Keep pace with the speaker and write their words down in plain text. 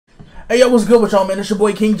Hey, yo, what's good with y'all, man? It's your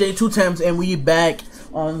boy King J 2 times, and we back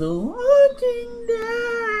on The Walking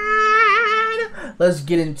Dead. Let's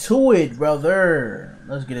get into it, brother.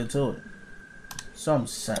 Let's get into it. Some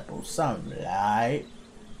simple, some light.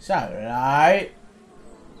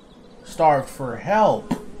 Starved for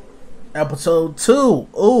help. Episode 2.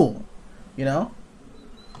 Ooh. You know?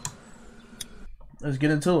 Let's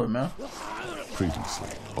get into it, man. Previously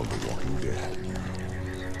on The Walking Dead.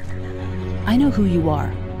 I know who you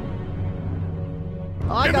are.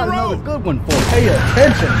 I got another good one for you. Pay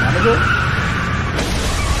attention, my nigga.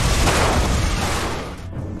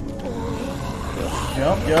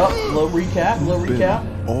 Yup. Little recap.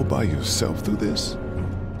 Been all by yourself through this?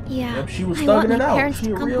 Yeah. Yep, she was I want thugging it my out. parents She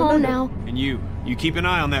to a come real home nigga. now. And you keep an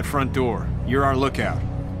eye on that front door. You're our lookout.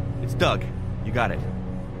 It's Doug. You got it.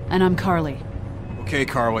 And I'm Carly. Okay,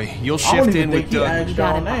 Carly, you'll I don't shift even in think with he Doug. asked You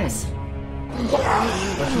got y'all it, names.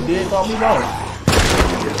 boss. But you did call me boss.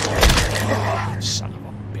 Son of a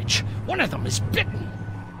bitch. One of them is bitten.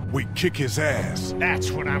 We kick his ass. That's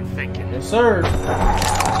what I'm thinking. Yes, sir. RP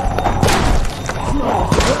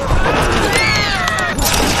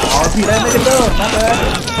that nigga Doug, my bad.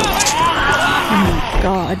 Oh my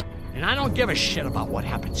god. And I don't give a shit about what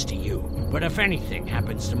happens to you. But if anything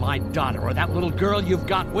happens to my daughter or that little girl you've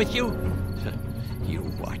got with you, you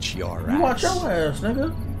watch your ass. You watch your ass,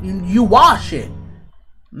 nigga. You wash it,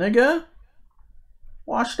 nigga.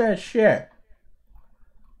 Watch that shit,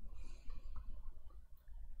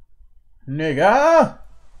 nigga.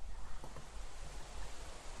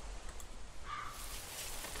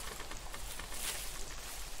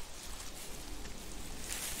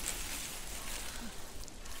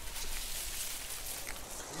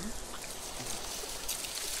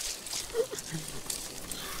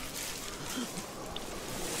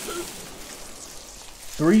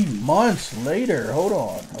 Three months later. Hold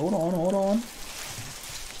on.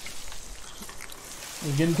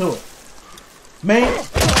 Let's get into it. Man.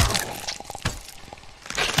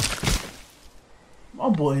 My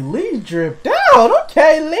boy Lee dripped out.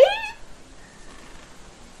 Okay, Lee.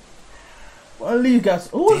 Well, Lee got...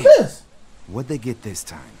 Who is this? What'd they get this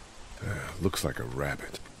time? Looks like a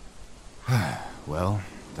rabbit. Well,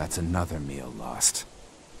 that's another meal lost.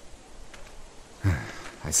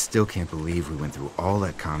 I still can't believe we went through all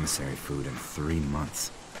that commissary food in 3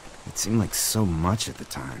 months. It seemed like so much at the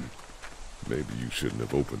time. Maybe you shouldn't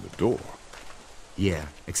have opened the door. Yeah,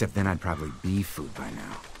 except then I'd probably be food by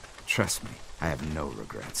now. Trust me, I have no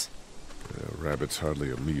regrets. Rabbit's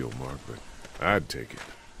hardly a meal, Mark, but I'd take it.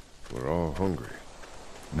 We're all hungry.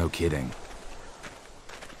 No kidding.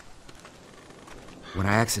 When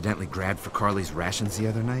I accidentally grabbed for Carly's rations the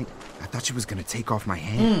other night, I thought she was gonna take off my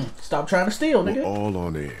hand. Stop trying to steal, We're nigga. all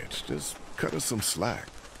on edge. Just cut us some slack.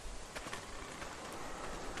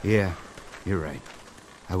 Yeah, you're right.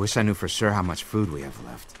 I wish I knew for sure how much food we have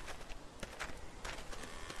left.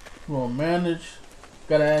 Well, manage.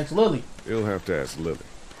 Gotta ask Lily. You'll have to ask Lily.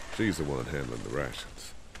 She's the one handling the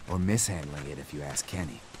rations. Or mishandling it if you ask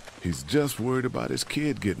Kenny. He's just worried about his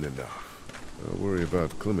kid getting enough. I'll worry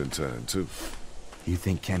about Clementine, too. You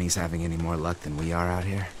think Kenny's having any more luck than we are out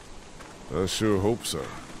here? I sure hope so.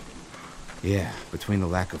 Yeah, between the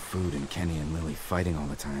lack of food and Kenny and Lily fighting all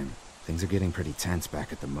the time, things are getting pretty tense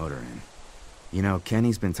back at the motor inn. You know,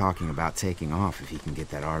 Kenny's been talking about taking off if he can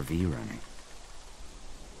get that RV running.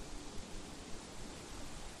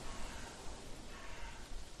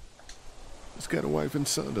 He's got a wife and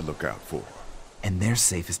son to look out for. And they're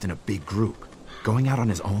safest in a big group. Going out on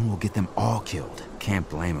his own will get them all killed. Can't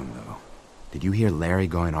blame him, though. Did you hear Larry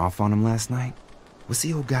going off on him last night? What's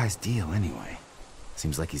the old guy's deal, anyway?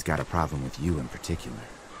 Seems like he's got a problem with you in particular.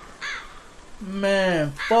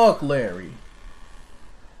 Man, fuck Larry.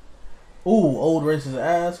 Ooh, old racist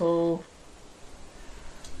asshole.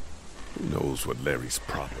 Who knows what Larry's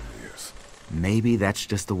problem is? Maybe that's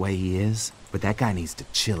just the way he is, but that guy needs to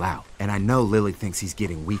chill out. And I know Lily thinks he's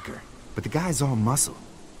getting weaker, but the guy's all muscle.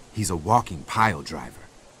 He's a walking pile driver.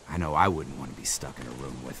 I know I wouldn't want to be stuck in a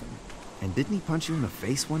room with him. And didn't he punch you in the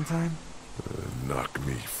face one time? Knock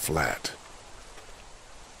me flat.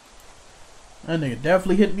 That nigga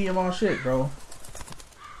definitely hit me in my shit, bro.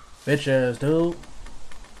 Bitch ass dude.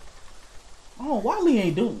 Oh, why Lee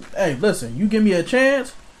ain't do? Hey, listen, you give me a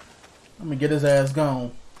chance, I'm gonna get his ass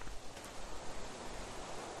gone.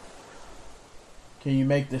 Can you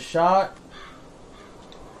make the shot?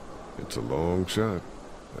 It's a long shot.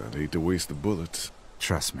 I'd hate to waste the bullets.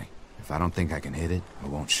 Trust me, if I don't think I can hit it, I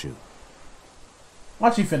won't shoot.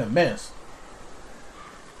 Watch you finna miss.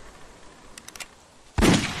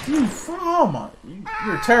 You're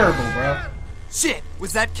terrible, bro. Shit,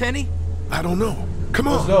 was that Kenny? I don't know. Come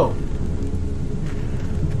on. Let's go.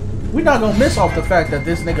 We not gonna miss off the fact that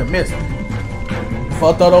this nigga missed. If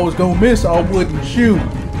I thought I was gonna miss, I wouldn't shoot.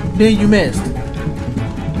 Then you missed.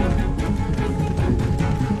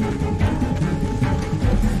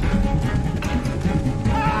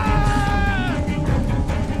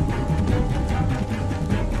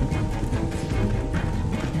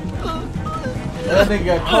 That nigga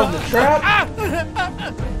got caught in the trap.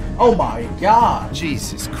 Oh my god.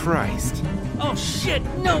 Jesus Christ. Oh shit!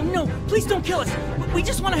 No, no! Please don't kill us! We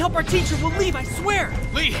just want to help our teacher. We'll leave, I swear!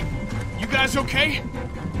 Lee, you guys okay?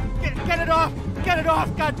 Get it off! Get it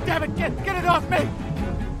off! God damn it! Get it off me!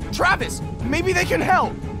 Travis, maybe they can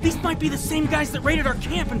help. These might be the same guys that raided our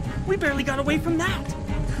camp, and we barely got away from that.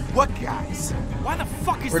 What guys? Why the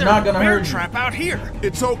fuck is We're there not a gonna bear hurt you. trap out here?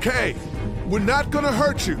 It's okay. We're not gonna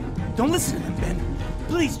hurt you. Don't listen to them, Ben.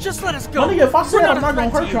 Please, just let us go. Honey, if I said We're I'm not a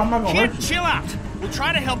gonna threat hurt to you, I'm not gonna Kid, hurt you. chill out. We'll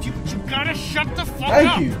try to help you, but you gotta shut the fuck up.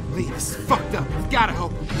 Thank you. Lee, this is fucked up. We've gotta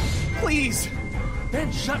help him. Please.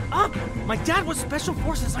 Ben, shut up! My dad was Special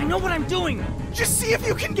Forces. I know what I'm doing. Just see if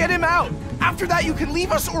you can get him out. After that, you can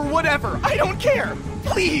leave us or whatever. I don't care.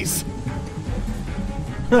 Please.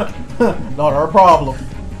 Not our problem.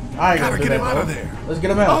 I ain't Gotta gonna do get that, him out bro. of there. Let's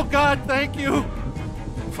get him Oh out. God, thank you.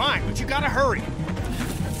 Fine, but you gotta hurry.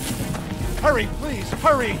 Hurry, please,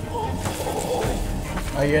 hurry.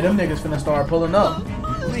 Oh yeah, them niggas finna start pulling up.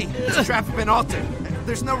 Lee, this trap has been altered.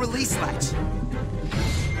 There's no release latch.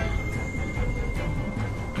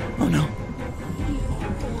 Oh no.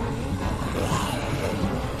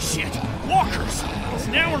 Shit. Walkers. It's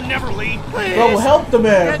now or never, Lee. Bro, help the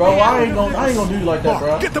man, bro. Get me I ain't gonna do you like that, Mark,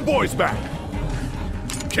 bro. get the boys back.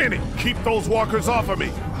 Kenny, keep those walkers off of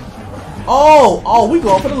me. Oh, we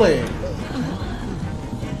going for the leg.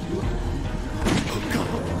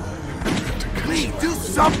 Lee, do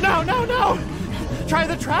something. No. Try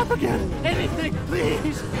the trap again. Anything,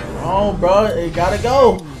 please. Oh, bro, it gotta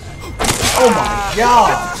go. Oh my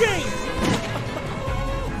god. Jane!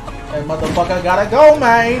 That motherfucker gotta go,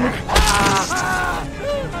 man.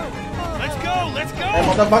 Let's go, let's That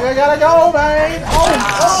go. motherfucker gotta go, man.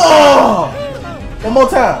 Oh. One more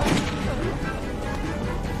time.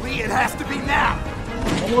 Lee, it has to be now.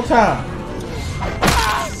 One more time.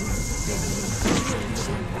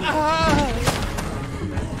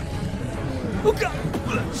 Oh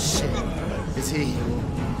god! Shit. Is he?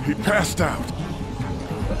 He passed out.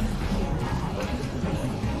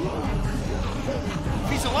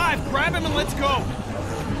 If he's alive, grab him and let's go.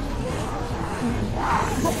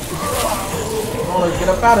 Oh, let's get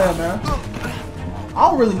up out of here, man. I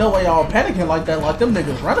don't really know why y'all panicking like that, like them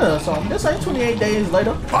niggas running or something. This ain't 28 days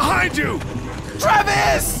later. Behind you!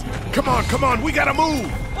 Travis! Come on, we gotta move!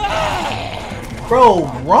 Bro,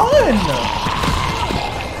 run!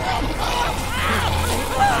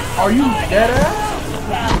 Are you dead ass?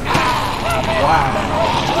 Wow.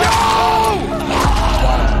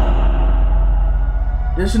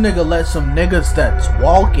 This nigga let some niggas that's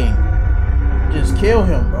walking just kill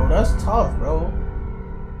him, bro. That's tough, bro.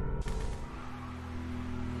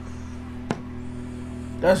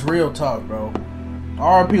 That's real tough, bro.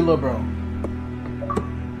 RP, lil' bro.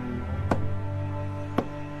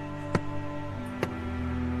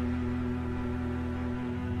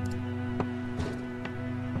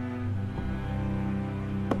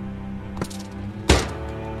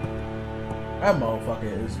 That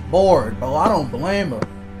motherfucker is bored, bro. I don't blame him.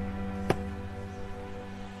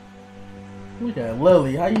 Look at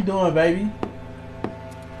Lily. How you doing, baby?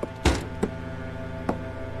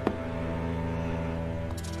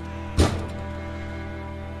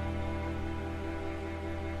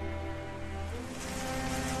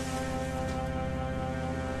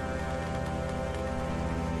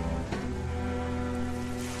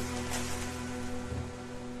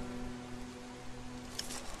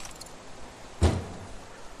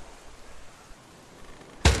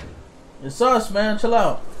 It's us, man. Chill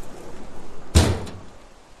out.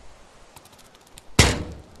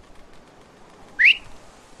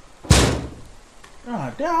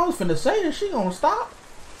 God damn, I was finna say that she gonna stop.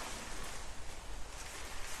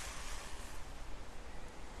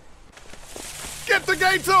 Get the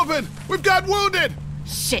gates open! We've got wounded!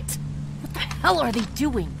 Shit! What the hell are they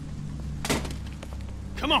doing?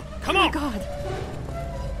 Come on. Oh my god.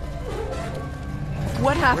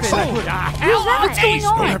 What happened? Oh, the hell? What's going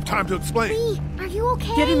Don't on? have time to explain. Lee, are you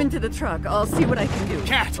okay? Get him into the truck. I'll see what I can do.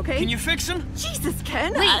 Cat, okay? can you fix him? Jesus,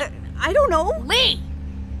 Ken. Lee. I don't know. Lee!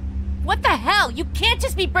 What the hell? You can't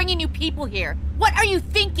just be bringing new people here. What are you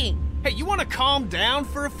thinking? Hey, you want to calm down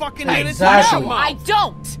for a fucking minute? Exactly. No, I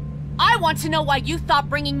don't! I want to know why you thought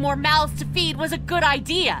bringing more mouths to feed was a good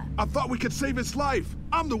idea. I thought we could save his life.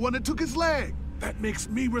 I'm the one that took his leg. That makes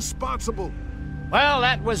me responsible. Well,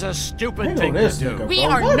 that was a stupid Hang on thing to this do. nigga, We bro.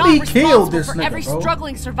 are Let not me kill responsible this for nigga, every bro.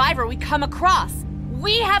 struggling survivor we come across.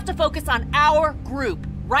 We have to focus on our group,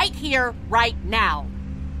 right here, right now.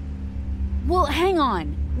 Well, hang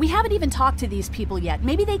on. We haven't even talked to these people yet.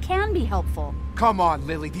 Maybe they can be helpful. Come on,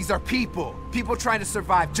 Lily. These are people. People trying to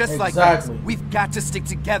survive just like us. Exactly. We've got to stick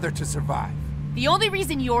together to survive. The only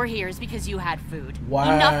reason you're here is because you had food.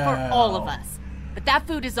 Wow. Enough for all of us. But that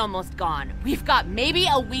food is almost gone. We've got maybe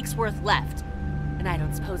a week's worth left. And I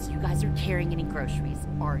don't suppose you guys are carrying any groceries,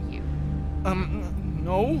 are you?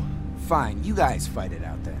 No? Fine, you guys fight it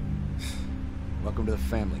out then. Welcome to the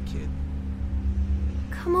family, kid.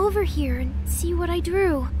 Come over here and see what I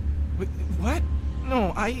drew. What?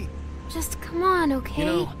 No, Just come on, okay? You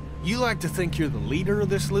know, you like to think you're the leader of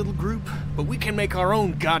this little group, but we can make our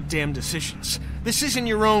own goddamn decisions. This isn't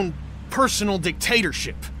your own personal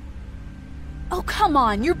dictatorship. Oh, come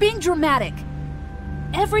on. You're being dramatic.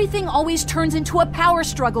 Everything always turns into a power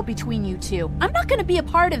struggle between you two. I'm not going to be a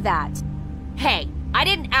part of that. Hey, I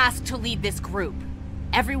didn't ask to lead this group.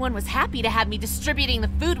 Everyone was happy to have me distributing the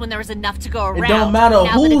food when there was enough to go around. It don't matter now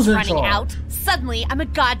that who's it's in running charge. out, suddenly I'm a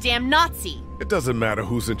goddamn Nazi. It doesn't matter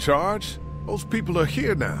who's in charge. Those people are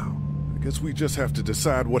here now. I guess we just have to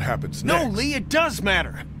decide what happens No, next. Lee, it does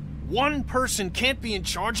matter. One person can't be in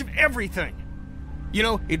charge of everything. You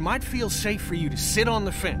know, it might feel safe for you to sit on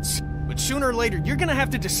the fence, but sooner or later, you're gonna have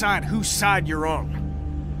to decide whose side you're on.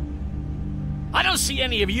 I don't see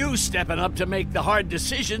any of you stepping up to make the hard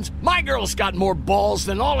decisions. My girl's got more balls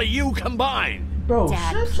than all of you combined. Bro,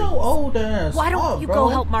 Dad, shut please. your old ass Why don't up, you bro. go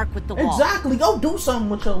help Mark with the wall? Exactly. Go do something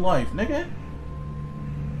with your life, nigga.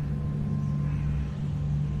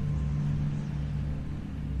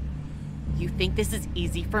 You think this is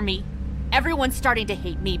easy for me? Everyone's starting to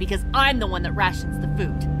hate me because I'm the one that rations the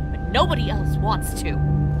food, but nobody else wants to.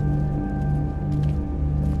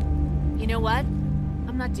 You know what?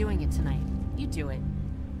 I'm not doing it tonight. You do it.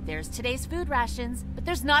 There's today's food rations, but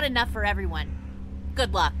there's not enough for everyone.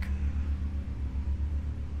 Good luck.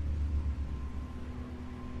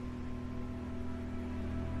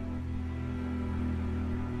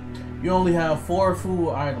 You only have 4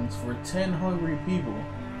 food items for 10 hungry people.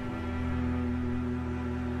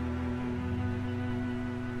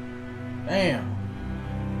 Damn.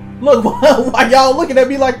 Look, why y'all looking at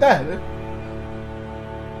me like that?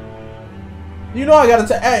 You know I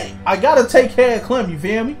gotta take care of Clem, you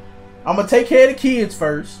feel me? I'm gonna take care of the kids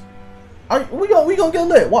first. We gonna get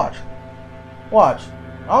lit, watch. Watch.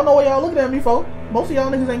 I don't know what y'all looking at me for. Most of y'all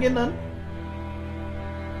niggas ain't getting nothing.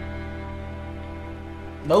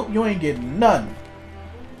 Nope, you ain't getting nothing.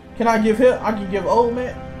 Can I give him? I can give old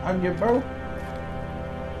man. I can give bro.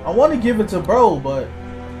 I want to give it to bro, but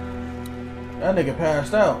that nigga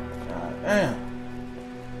passed out. God damn.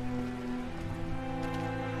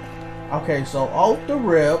 Okay, so off the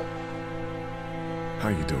rip. How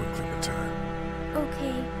you doing, Clementine?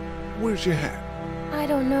 Okay, Where's your hat? I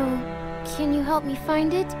don't know. Can you help me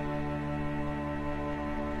find it?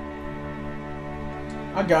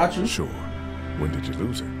 I got you. Sure. When did you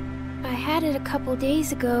lose it? I had it a couple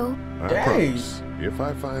days ago. I Dang. promise. If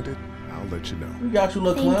I find it, I'll let you know. We got you,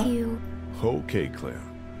 little Thank Clem. you. Okay, Clem.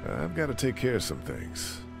 I've got to take care of some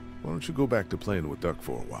things. Why don't you go back to playing with Duck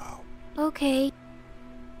for a while? Okay.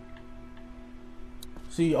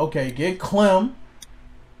 See, okay, get Clem.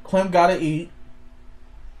 Clem gotta eat.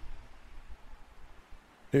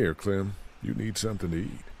 Here, Clem. You need something to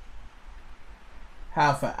eat.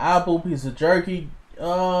 Half an apple, piece of jerky. Give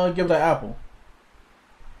it an apple.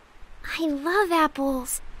 I love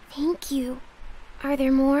apples. Thank you. Are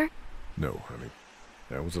there more? No, honey.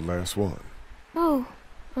 That was the last one. Oh,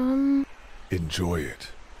 Enjoy it.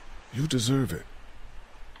 You deserve it.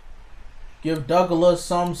 Give Douglas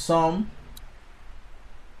some.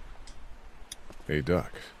 Hey,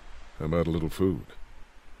 Doc. How about a little food?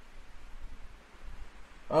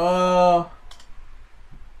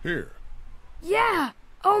 Here. yeah.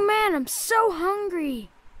 Oh man, I'm so hungry.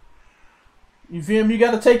 You feel me? You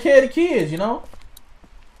gotta take care of the kids, you know?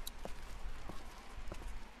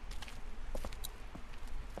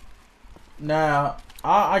 Now,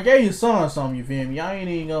 I gave your son something, you feel me? I ain't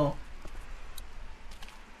even gonna...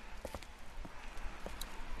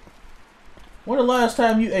 When the last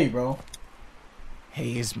time you ate, bro?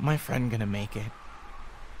 Hey, is my friend gonna make it?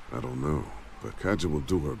 I don't know, but Kaja will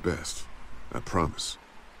do her best. I promise.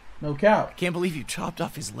 No cap. Can't believe you chopped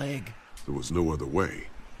off his leg. There was no other way.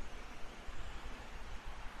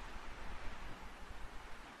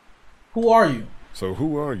 Who are you? So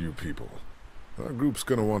who are you people? Our group's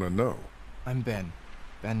gonna want to know. I'm Ben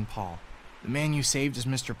Paul. The man you saved is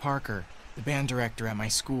Mr. Parker, the band director at my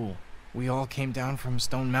school. We all came down from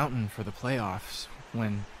Stone Mountain for the playoffs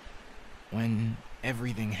when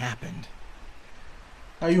everything happened.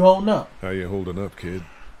 How you holding up? How you holding up, kid?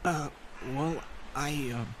 Well,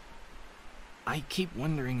 I keep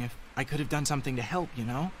wondering if I could have done something to help, you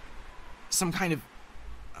know? Some kind of,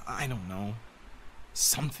 I don't know,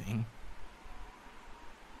 something.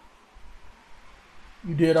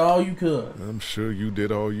 You did all you could. I'm sure you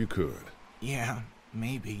did all you could. Yeah,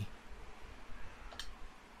 maybe.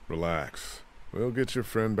 Relax. We'll get your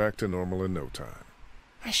friend back to normal in no time.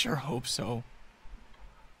 I sure hope so.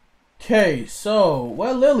 Okay, so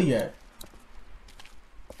where Lily at?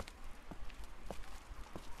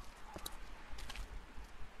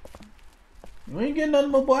 You ain't getting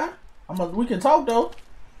nothing, my boy. We can talk though.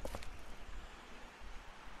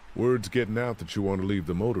 Word's getting out that you want to leave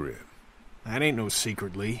the motor in. That ain't no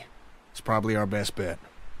secret, Lee. It's probably our best bet.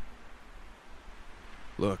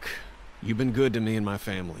 Look, you've been good to me and my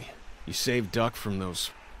family. You saved Duck from those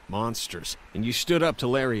monsters, and you stood up to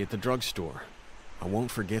Larry at the drugstore. I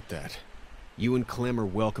won't forget that. You and Clem are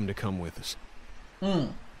welcome to come with us.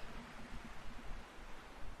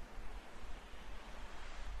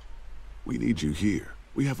 We need you here.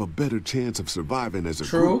 We have a better chance of surviving as a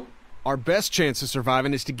True. group. Our best chance of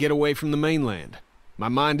surviving is to get away from the mainland. My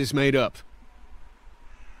mind is made up.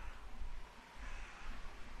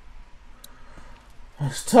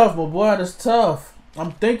 It's tough, my boy. It's tough.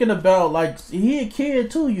 I'm thinking about, like, he a kid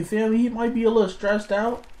too, you feel me? He might be a little stressed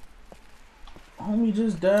out. Homie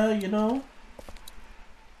just died, you know?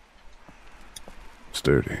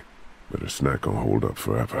 Sturdy. But it's not gonna hold up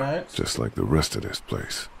forever. Right. Just like the rest of this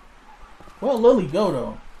place. Where'd Lily go,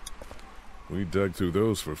 though? We dug through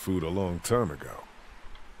those for food a long time ago.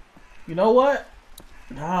 You know what?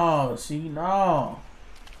 No, see, no.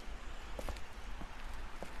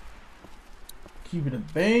 Keeping a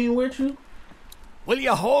bang with you? Will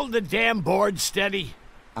you hold the damn board steady?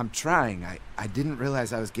 I'm trying. I didn't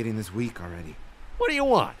realize I was getting this weak already. What do you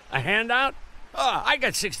want? A handout? Oh, I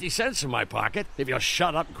got 60 cents in my pocket, if you'll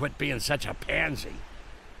shut up and quit being such a pansy.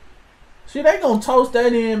 See, they gonna toast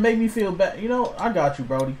that in and make me feel bad. You know, I got you,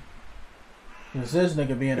 Brody. Cause this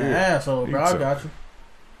nigga being an asshole, bro. I got you.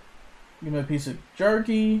 Give me a piece of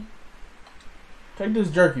jerky. Take this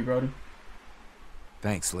jerky, Brody.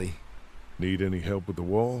 Thanks, Lee. Need any help with the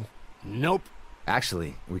wall? Nope.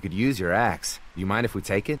 Actually, we could use your axe. Do you mind if we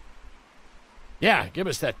take it? Yeah, give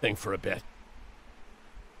us that thing for a bit.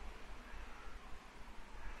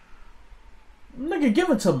 Nigga, give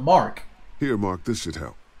it to Mark. Here, Mark, this should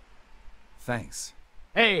help. Thanks.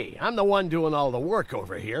 Hey, I'm the one doing all the work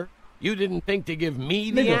over here. You didn't think to give me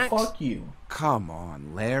the Nigga, axe? fuck you. Come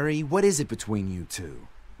on, Larry. What is it between you two?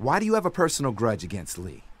 Why do you have a personal grudge against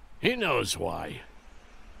Lee? He knows why.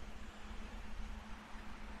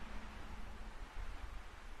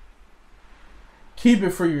 Keep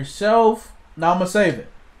it for yourself. Now I'm gonna save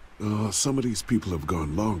it. Some of these people have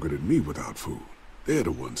gone longer than me without food. They're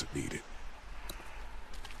the ones that need it.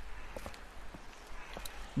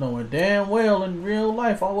 Knowing damn well in real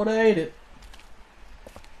life I would have ate it.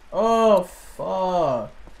 Oh,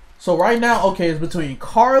 fuck. So right now, okay, it's between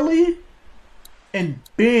Carly and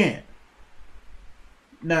Ben.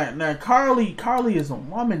 Now Carly is a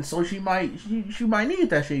woman, so she might need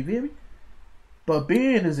that shit, you feel me? But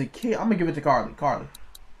Ben is a kid. I'm gonna give it to Carly. Carly.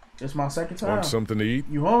 It's my second time. Want something to eat?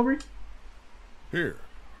 You hungry? Here.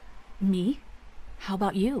 Me? How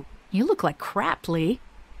about you? You look like crap, Lee.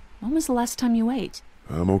 When was the last time you ate?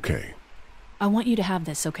 I'm okay. I want you to have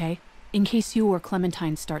this, okay? In case you or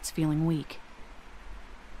Clementine starts feeling weak.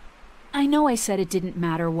 I know I said it didn't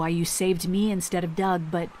matter why you saved me instead of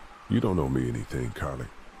Doug, but... You don't owe me anything, Carly.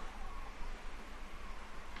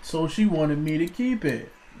 So she wanted me to keep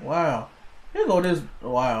it. Wow. Here go this.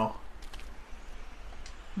 Wow.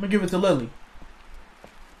 I'm gonna give it to Lily.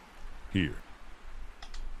 Here.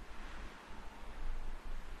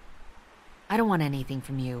 I don't want anything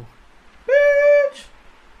from you. Bitch!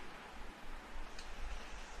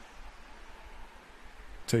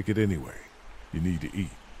 Take it anyway. You need to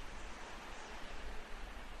eat.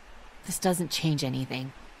 This doesn't change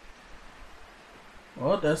anything.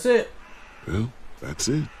 Well, that's it. Well, that's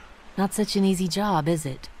it. Not such an easy job, is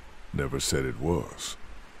it? Never said it was.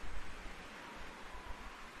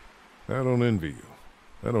 I don't envy you.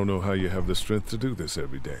 I don't know how you have the strength to do this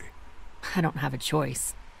every day. I don't have a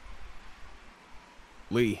choice.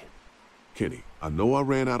 Lee. Kenny, I know I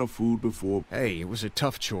ran out of food before. Hey, it was a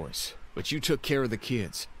tough choice, but you took care of the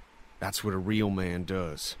kids. That's what a real man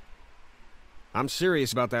does. I'm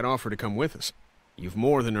serious about that offer to come with us. You've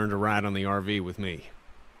more than earned a ride on the RV with me.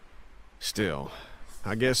 Still,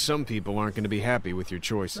 I guess some people aren't going to be happy with your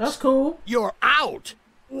choices. That's cool. You're out!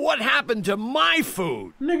 What happened to my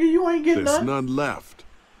food? Nigga, you ain't getting There's none. none left.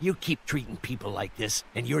 You keep treating people like this,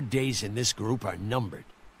 and your days in this group are numbered.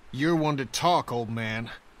 You're one to talk, old man.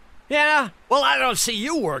 Yeah? Well, I don't see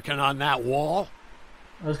you working on that wall.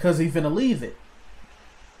 That's because he finna leave it.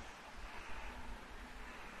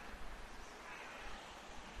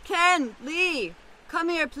 Ken, Lee, come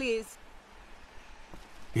here, please.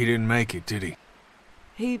 He didn't make it, did he?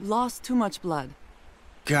 He lost too much blood.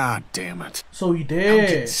 God damn it. So he I'm getting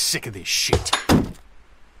did. sick of this shit.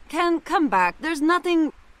 Ken, come back. There's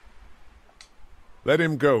nothing... Let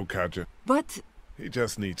him go, Katja. But He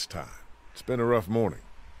just needs time. It's been a rough morning.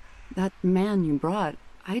 that man you brought,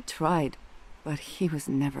 I tried, but he was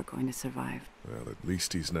never going to survive. Well, at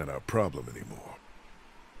least he's not our problem anymore.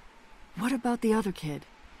 What about the other kid?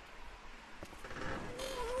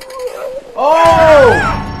 Oh!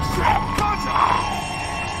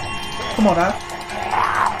 Come on now.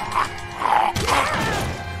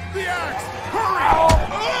 The axe! Hurry!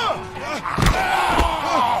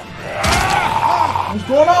 What's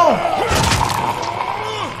going on?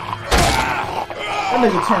 That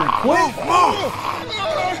nigga turned quick.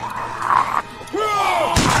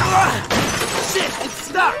 Shit, it's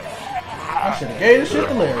stuck! I should have gave this shit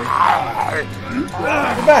to Larry.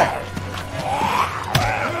 Get back.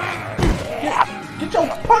 Get your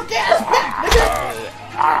punk ass back, nigga.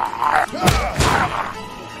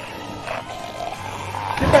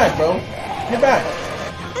 Get back, bro. Get back.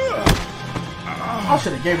 I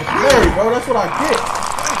should have gave it to Larry, bro. That's what I get.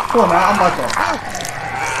 Come on now, I'm like that.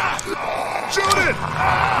 Shoot it!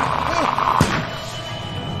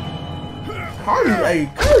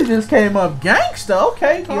 Carly just came up gangsta.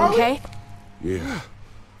 Okay, Carly. You okay? Yeah,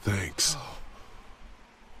 thanks.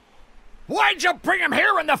 Why'd you bring him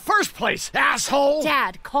here in the first place, asshole?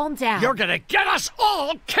 Dad, calm down. You're gonna get us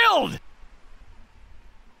all killed!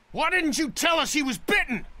 Why didn't you tell us he was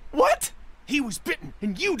bitten? What? He was bitten,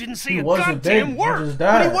 and you didn't say He a wasn't goddamn bitten, he word. just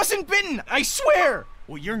But he died. wasn't bitten, I swear!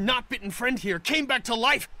 Well, your not bitten friend here came back to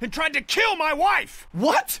life and tried to kill my wife.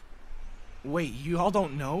 What? Wait, you all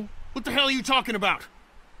don't know? What the hell are you talking about?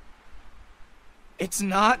 It's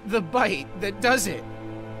not the bite that does it.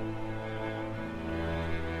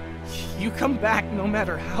 You come back no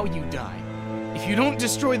matter how you die. If you don't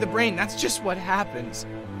destroy the brain, that's just what happens.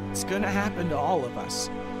 It's gonna happen to all of us.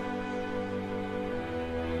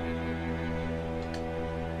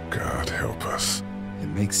 God help us. It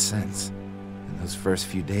makes sense. In those first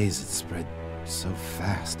few days, it spread so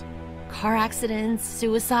fast. Car accidents,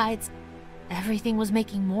 suicides. Everything was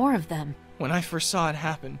making more of them. When I first saw it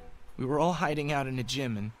happen, we were all hiding out in a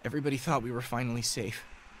gym and everybody thought we were finally safe.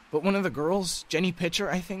 But one of the girls, Jenny Pitcher,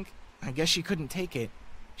 I think, I guess she couldn't take it.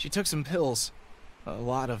 She took some pills. A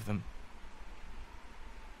lot of them.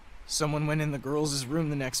 Someone went in the girls' room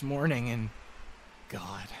the next morning and...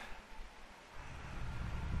 God.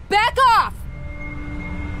 Back off!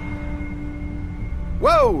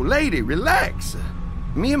 Whoa, lady, relax.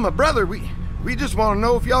 Me and my brother, we just want to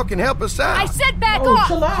know if y'all can help us out. I said back Oh, off!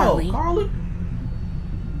 chill out, Carly. Carly.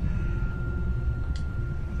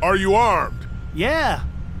 Are you armed? Yeah.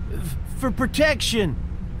 For protection.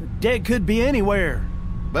 Dead could be anywhere.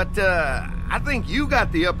 But, I think you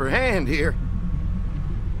got the upper hand here.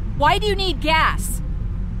 Why do you need gas?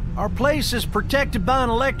 Our place is protected by an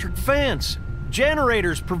electric fence.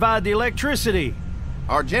 Generators provide the electricity.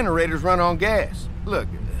 Our generators run on gas. Look,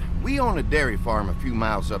 we own a dairy farm a few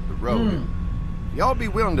miles up the road. If y'all be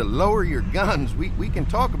willing to lower your guns, we can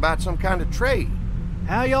talk about some kind of trade.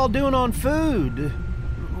 How y'all doing on food?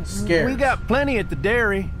 Scarce. We got plenty at the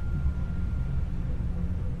dairy.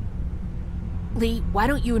 Lee, why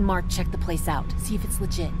don't you and Mark check the place out? See if it's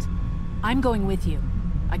legit. I'm going with you.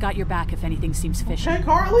 I got your back if anything seems fishy. Okay,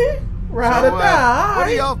 Carly. Ride So, it down. what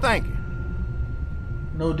are y'all thinking?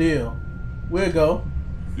 No deal. We'll go.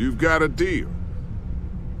 You've got a deal.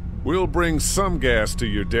 We'll bring some gas to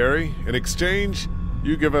your dairy. In exchange,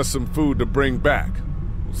 you give us some food to bring back.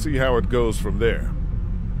 We'll see how it goes from there.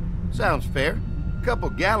 Sounds fair. A couple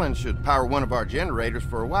gallons should power one of our generators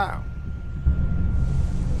for a while.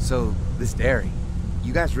 So, this dairy,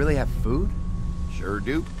 you guys really have food? Sure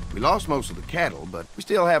do. We lost most of the cattle, but we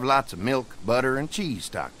still have lots of milk, butter, and cheese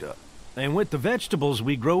stocked up. And with the vegetables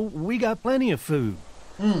we grow, we got plenty of food.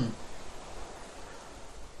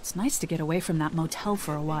 It's nice to get away from that motel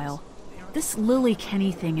for a while. This Lily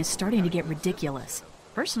Kenny thing is starting to get ridiculous.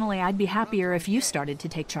 Personally, I'd be happier if you started to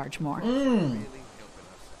take charge more.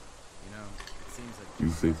 You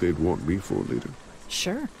think they'd want me for a leader?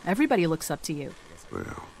 Sure, everybody looks up to you.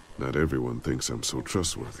 Well, not everyone thinks I'm so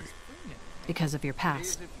trustworthy. Because of your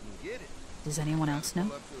past. Does anyone else know?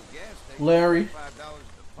 Larry.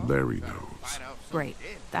 Larry knows. Great.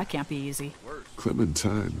 That can't be easy.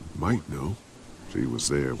 Clementine might know. She was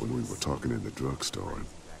there when we were talking in the drugstore and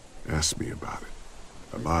asked me about it.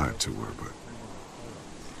 I lied to her, but...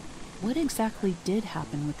 What exactly did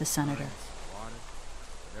happen with the senator?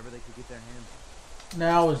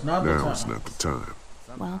 Now is not the time. Now is not the time.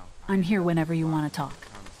 Well, I'm here whenever you want to talk.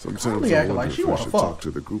 Sometimes I wonder if I should talk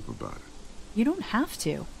to the group about it. You don't have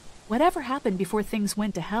to. Whatever happened before things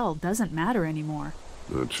went to hell doesn't matter anymore.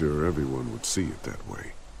 Not sure everyone would see it that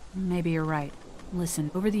way. Maybe you're right.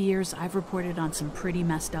 Listen, over the years, I've reported on some pretty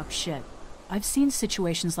messed up shit. I've seen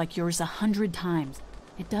situations like yours 100 times.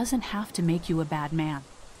 It doesn't have to make you a bad man.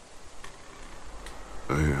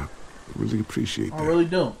 I really appreciate that. I really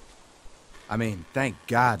do. I mean, thank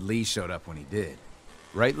God Lee showed up when he did.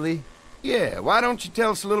 Right, Lee? Yeah, why don't you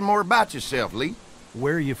tell us a little more about yourself, Lee?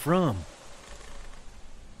 Where are you from?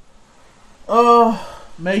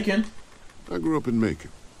 Macon. I grew up in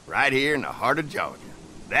Macon. Right here in the heart of Georgia.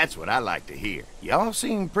 That's what I like to hear. Y'all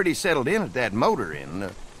seem pretty settled in at that motor inn.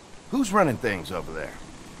 Who's running things over there?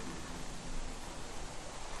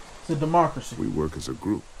 It's a democracy. We work as a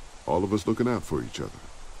group. All of us looking out for each other.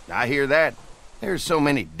 I hear that. There's so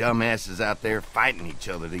many dumbasses out there fighting each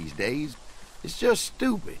other these days. It's just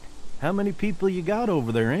stupid. How many people you got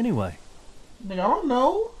over there anyway? I don't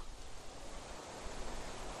know.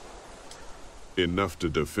 Enough to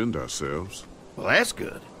defend ourselves. Well, that's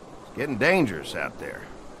good. It's getting dangerous out there.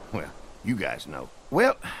 Well, you guys know.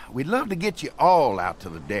 Well, we'd love to get you all out to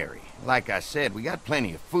the dairy. Like I said, we got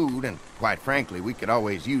plenty of food, and quite frankly, we could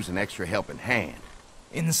always use an extra helping hand.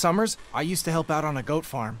 In the summers, I used to help out on a goat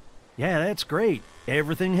farm. Yeah, that's great.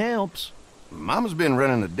 Everything helps. Mama's been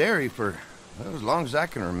running the dairy for well, as long as I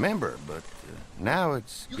can remember, but now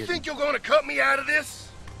it's You think you're gonna cut me out of this?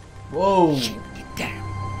 Whoa. Get down.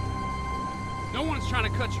 No one's trying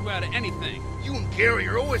to cut you out of anything. You and Gary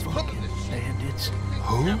are always pulling this shit. Bandits.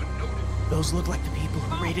 Who? Those look like the people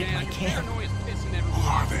who raided my camp. Who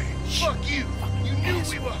are they? Fuck you. You knew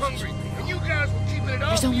we were hungry, and you guys were keeping it all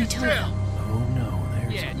There's to only 2 of yourself. them. Oh no,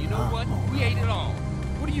 there's Yeah, and you know what? We ate it all.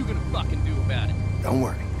 What are you gonna fucking do about it? Don't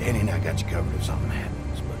worry. Danny and I got you covered if something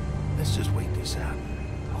happens, but let's just wait this out.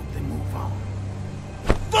 Hope they move on.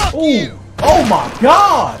 Fuck Ooh. you! Oh my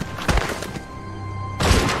God!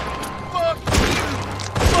 Fuck you!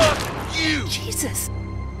 Fuck you! Jesus!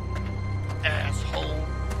 Asshole!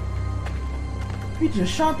 He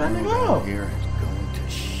just shot that nigga up. Here is going to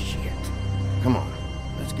shit. Come on.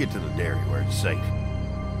 Let's get to the dairy where it's safe.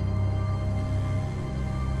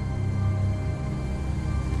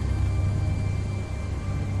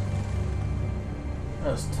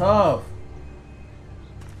 That's tough.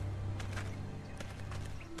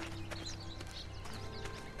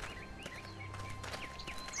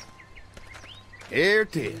 Here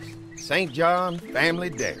it is. St. John Family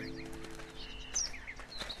Dairy.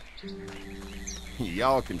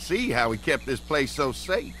 Y'all can see how we kept this place so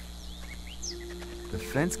safe. The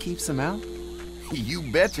fence keeps them out? You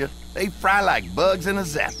betcha. They fry like bugs in a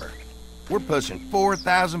zapper. We're pushing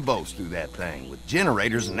 4,000 volts through that thing with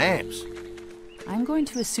generators and amps. I'm going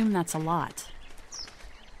to assume that's a lot.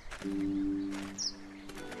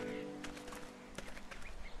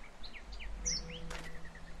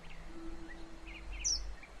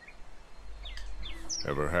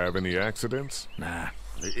 Ever have any accidents? Nah.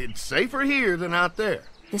 It's safer here than out there.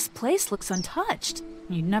 This place looks untouched.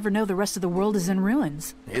 You'd never know the rest of the world is in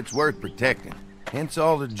ruins. It's worth protecting. Hence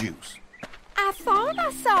all the juice. I thought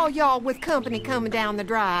I saw y'all with company coming down the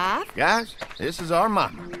drive. Guys, this is our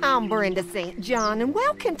mama. I'm Brenda St. John, and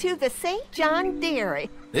welcome to the St. John Dairy.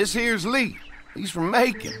 This here's Lee. He's from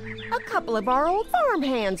Macon. A couple of our old farm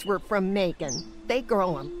hands were from Macon. They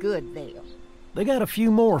grow 'em good there. They got a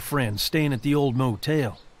few more friends staying at the old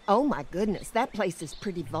motel. Oh my goodness, that place is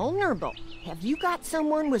pretty vulnerable. Have you got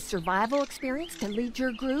someone with survival experience to lead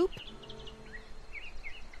your group?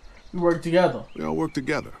 We work together. We all work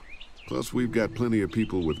together. Plus, we've got plenty of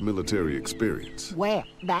people with military experience. Well,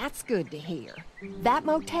 that's good to hear. That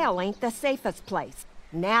motel ain't the safest place.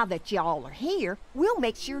 Now that y'all are here, we'll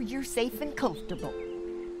make sure you're safe and comfortable.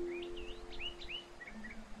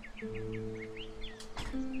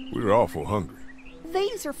 We're awful hungry.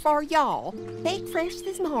 These are for y'all. Baked fresh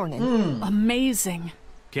this morning. Amazing.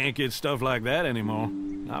 Can't get stuff like that anymore.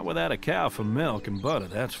 Not without a cow for milk and butter,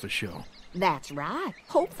 that's for sure. That's right.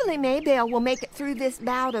 Hopefully Maybelle will make it through this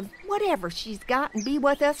bout of whatever she's got and be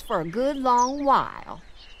with us for a good long while.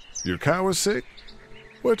 Your cow is sick?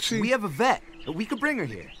 What's she? We have a vet. We could bring her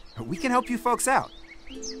here. We can help you folks out.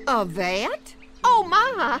 A vet? Oh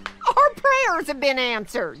my! Our prayers have been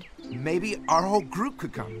answered. Maybe our whole group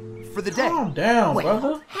could come for the day. Calm down, Well,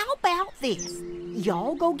 brother. how about this?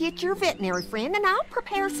 Y'all go get your veterinary friend and I'll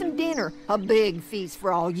prepare some dinner. A big feast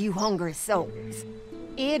for all you hungry souls.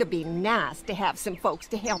 It'll be nice to have some folks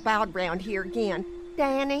to help out around here again.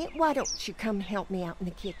 Danny, why don't you come help me out in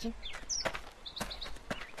the kitchen?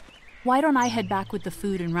 Why don't I head back with the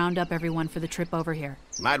food and round up everyone for the trip over here?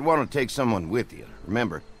 Might want to take someone with you.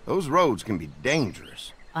 Remember, those roads can be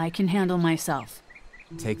dangerous. I can handle myself.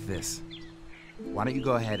 Take this. Why don't you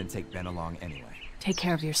go ahead and take Ben along anyway? Take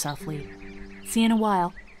care of yourself, Lee. See you in a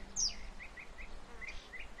while.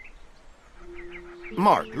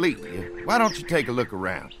 Mark, Lee, why don't you take a look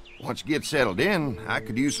around? Once you get settled in, I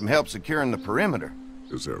could use some help securing the perimeter.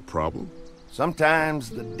 Is there a problem? Sometimes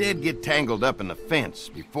the dead get tangled up in the fence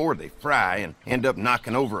before they fry and end up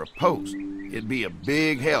knocking over a post. It'd be a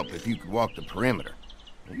big help if you could walk the perimeter.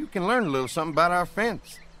 You can learn a little something about our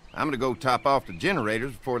fence. I'm gonna go top off the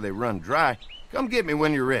generators before they run dry. Come get me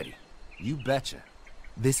when you're ready. You betcha.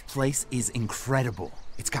 This place is incredible.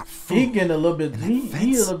 It's got food. He getting a little bit,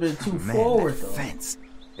 he a little bit too forward though. Fence.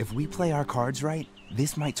 If we play our cards right,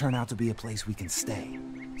 this might turn out to be a place we can stay.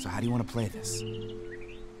 So how do you want to play this?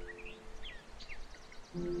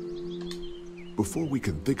 Before we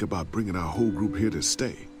can think about bringing our whole group here to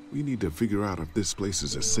stay, we need to figure out if this place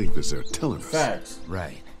is as safe as they're telling us. Facts.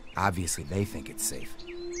 Right. Obviously they think it's safe.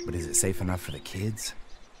 But is it safe enough for the kids?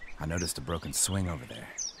 I noticed a broken swing over there.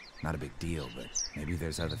 Not a big deal, but maybe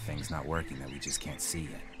there's other things not working that we just can't see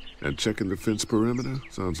yet. And checking the fence perimeter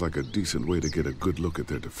sounds like a decent way to get a good look at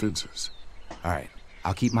their defenses. All right.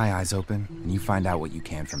 I'll keep my eyes open, and you find out what you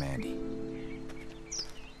can from Andy.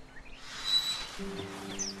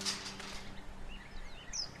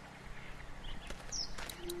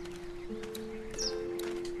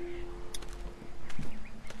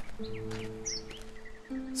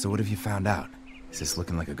 So what have you found out? Is this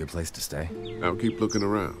looking like a good place to stay? I'll keep looking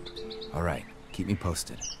around. All right. Keep me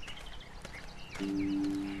posted.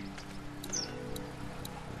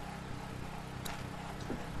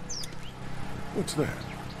 What's that?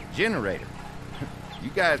 Generator. You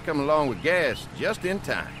guys come along with gas just in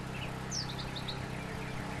time.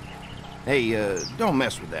 Hey, don't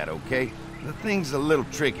mess with that, okay? The thing's a little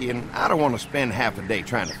tricky, and I don't want to spend half a day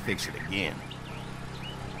trying to fix it again.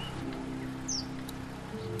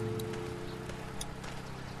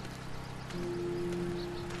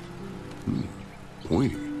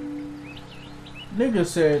 Pointy. Nigga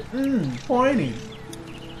said, pointy.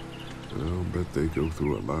 I'll bet they go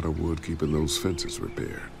through a lot of wood keeping those fences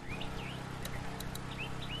repaired.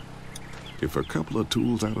 If a couple of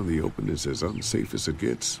tools out in the open is as unsafe as it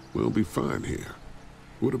gets, we'll be fine here.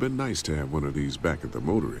 Would have been nice to have one of these back at the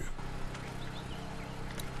motor inn.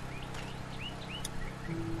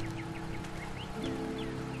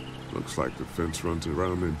 Looks like the fence runs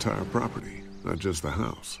around the entire property, not just the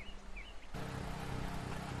house.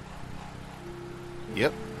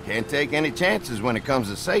 Yep, can't take any chances when it comes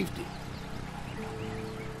to safety.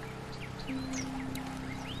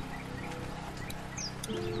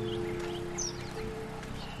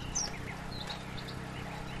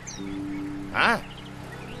 Hi.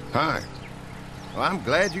 Hi. Well, I'm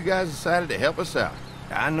glad you guys decided to help us out.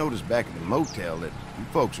 I noticed back at the motel that you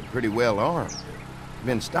folks are pretty well armed. You've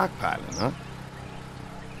been stockpiling, huh?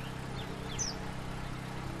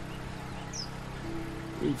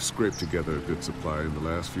 We've scraped together a good supply in the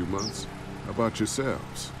last few months. How about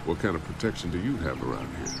yourselves? What kind of protection do you have around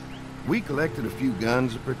here? We collected a few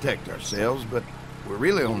guns to protect ourselves, but we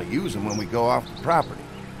really only use them when we go off the property.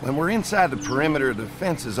 When we're inside the perimeter, the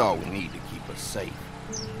fence is all we need to keep us safe.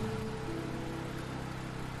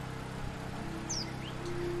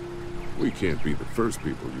 We can't be the first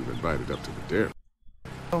people you've invited up to the dairy.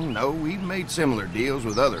 Oh, no, we've made similar deals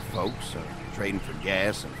with other folks, trading for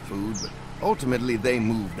gas and food, but ultimately they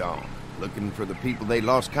moved on, looking for the people they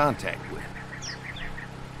lost contact with.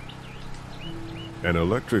 An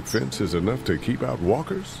electric fence is enough to keep out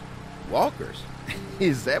walkers? Walkers?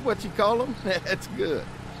 Is that what you call them? That's good.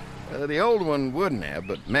 The old one wouldn't have,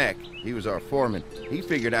 but Mac, he was our foreman, he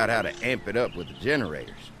figured out how to amp it up with the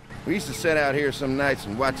generators. We used to sit out here some nights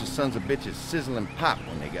and watch the sons of bitches sizzle and pop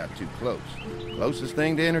when they got too close. Closest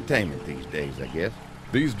thing to entertainment these days, I guess.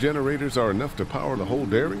 These generators are enough to power the whole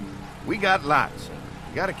dairy? We got lots.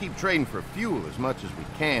 We gotta keep trading for fuel as much as we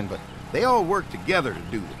can, but they all work together to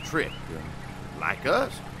do the trick. Like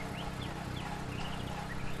us.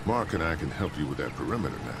 Mark and I can help you with that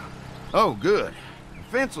perimeter now. Oh, good. The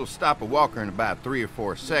fence will stop a walker in about 3 or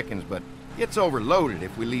 4 seconds, but gets overloaded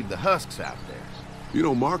if we leave the husks out there. You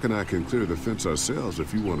know, Mark and I can clear the fence ourselves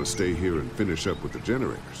if you want to stay here and finish up with the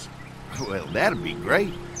generators. Well, that'd be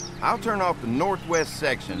great. I'll turn off the northwest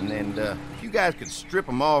section, and if you guys could strip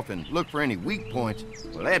them off and look for any weak points,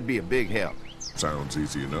 well, that'd be a big help. Sounds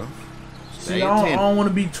easy enough. See, I don't want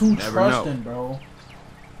to be too trusting, bro.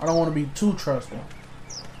 I don't want to be too trusting.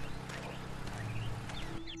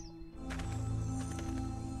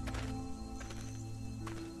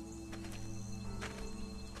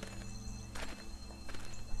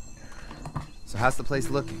 So how's the place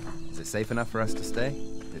looking? Is it safe enough for us to stay?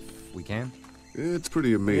 If we can? It's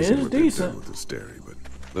pretty amazing what they've decent. done with this dairy, but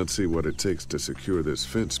let's see what it takes to secure this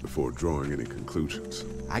fence before drawing any conclusions.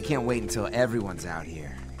 I can't wait until everyone's out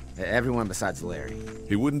here. Everyone besides Larry.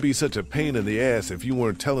 He wouldn't be such a pain in the ass if you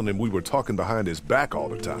weren't telling him we were talking behind his back all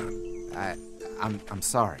the time. I'm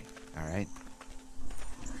sorry, all right?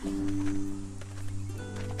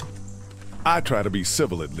 I try to be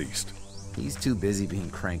civil at least. He's too busy being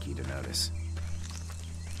cranky to notice.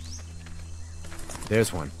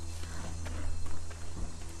 There's one.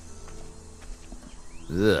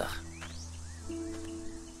 Ugh.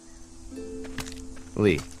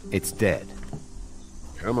 Lee, it's dead.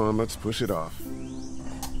 Come on, let's push it off.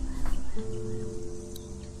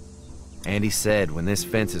 Andy said when this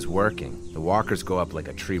fence is working, the walkers go up like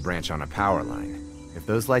a tree branch on a power line. If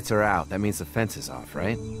those lights are out, that means the fence is off,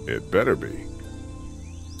 right? It better be.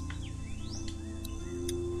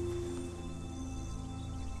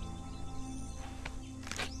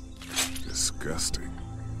 Disgusting.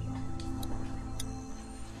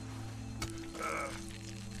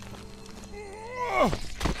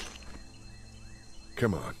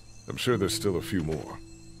 Come on. I'm sure there's still a few more.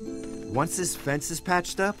 Once this fence is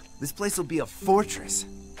patched up, this place will be a fortress.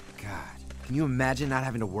 God, can you imagine not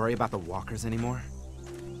having to worry about the walkers anymore?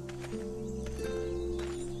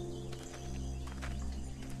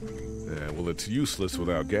 Yeah, well, it's useless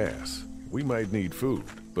without gas. We might need food,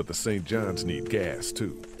 but the St. John's need gas,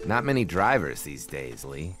 too. Not many drivers these days,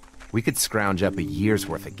 Lee. We could scrounge up a year's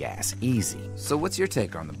worth of gas, easy. So what's your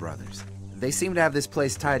take on the brothers? They seem to have this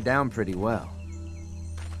place tied down pretty well.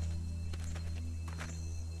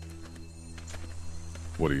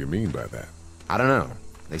 What do you mean by that? I don't know.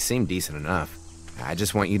 They seem decent enough. I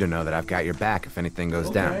just want you to know that I've got your back if anything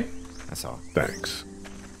goes down. That's all. Thanks.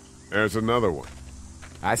 There's another one.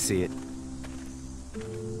 I see it.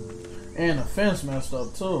 And the fence messed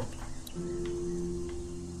up, too.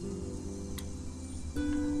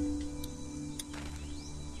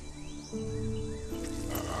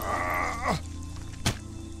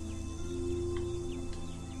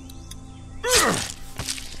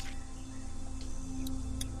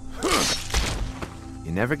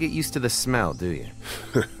 You never get used to the smell, do you?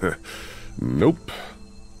 Nope.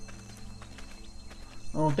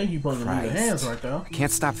 I don't think you supposed to leave your hands right there. I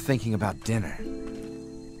can't stop thinking about dinner.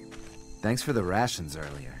 Thanks for the rations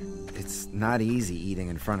earlier. It's not easy eating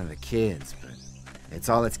in front of the kids, but it's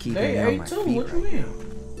all that's keeping me on my feet. What you mean?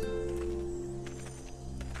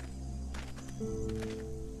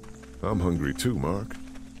 I'm hungry too, Mark.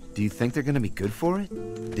 Do you think they're gonna be good for it?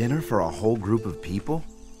 Dinner for a whole group of people?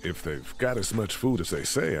 If they've got as much food as they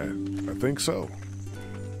say, I think so.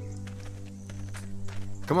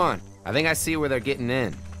 Come on, I think I see where they're getting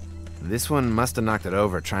in. This one must have knocked it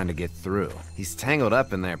over trying to get through. He's tangled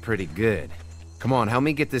up in there pretty good. Come on, help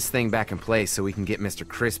me get this thing back in place so we can get Mr.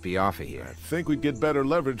 Crispy off of here. I think we'd get better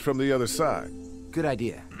leverage from the other side. Good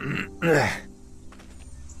idea.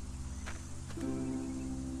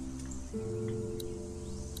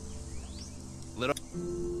 Little...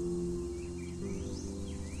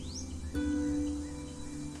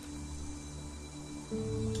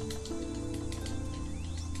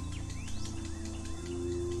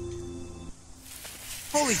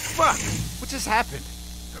 Holy fuck! What just happened?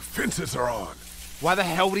 The fences are on. Why the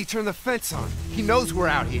hell would he turn the fence on? He knows we're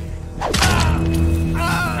out here.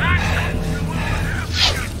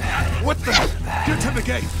 What the? Get to the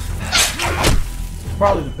gate!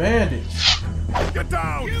 Probably the bandits. Get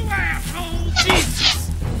down! You asshole!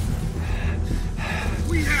 Jesus!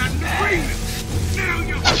 We had an agreement! Now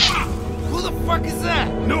you're fucked! Who the fuck is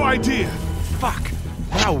that? No idea! Fuck!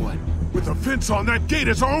 Now what? With the fence on, that gate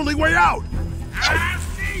is our only way out! I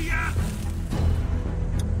see ya!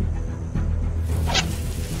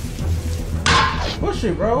 Push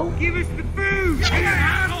it, bro. Give us the food! You can't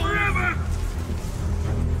hide forever!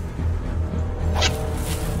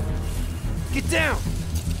 Get down!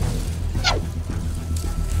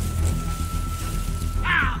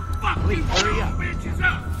 Ah, fuck Lee, you! hurry up. Bitches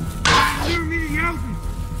up! You're meeting houses!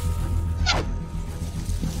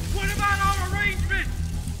 What about our arrangements?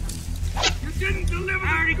 You didn't deliver the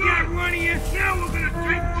I already got one of you. Now we're gonna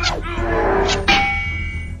take what's over.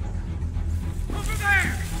 Over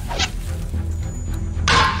there!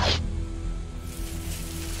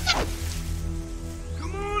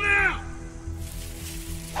 Come on out!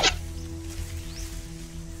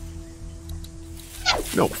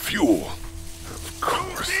 No fuel. Of course.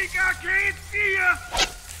 Don't think I can't see ya!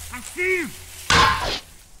 I see him!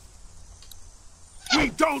 We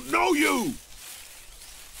don't know you!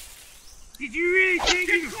 Did you really think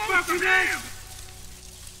you could fuck with us?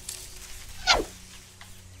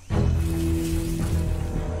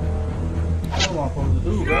 What am I supposed to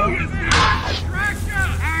do, bro?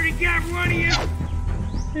 I already got one of you!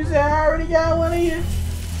 He said, I already got one of you.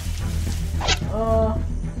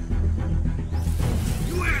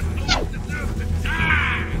 You assholes deserve to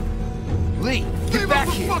die! Lee, get back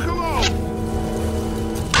here! Fuck alone!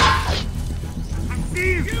 I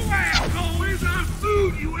see him! You asshole! Where's our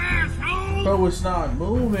food, you asshole? Bro, it's not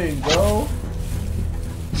moving, bro.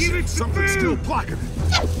 Give it Something's still blocking it.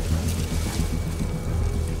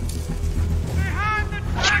 Behind the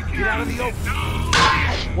truck! Get out of the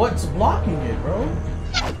open! What's blocking it, bro?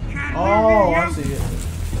 Oh, I see it.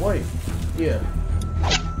 Wait. Yeah.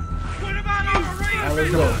 What about Alright,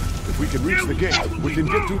 let's go. If we can reach the gate, we can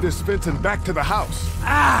get through this fence and back to the house.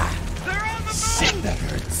 They're on the Shit, that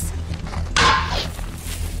hurts.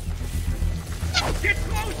 Get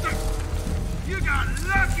closer! You got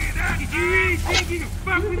lucky, that. Did you really think you could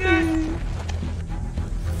fuck with us?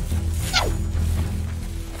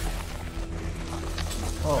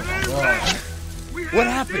 Oh my god. What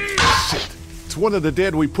happened? Shit. It's one of the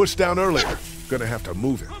dead we pushed down earlier. Gonna have to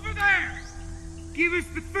move it. Over there! Give us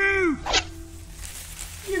the food!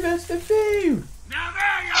 Give us the food! Now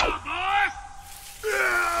there you are, boys!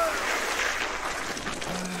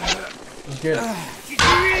 Let's get it. Did you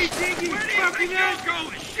really think you could fuck with us?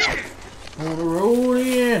 Going shit! On the road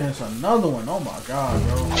in. It's another one. Oh my god,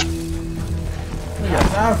 bro. We got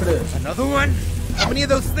time for this. Another one? How many of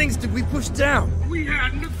those things did we push down? We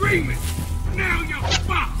had an agreement. Now you're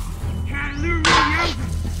fucked. Can't lure me out.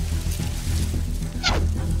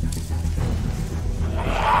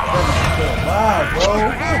 Still alive, bro.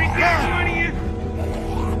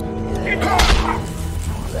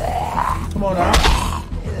 Come on now.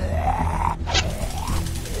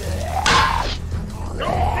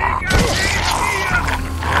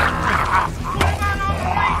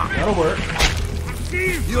 That'll work.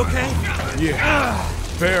 You okay? Yeah.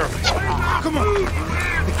 Barely. Come on.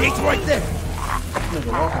 The gate's right there.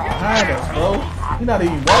 Nigga walking behind us, bro. He's not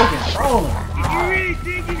even walking, crawling. Did you really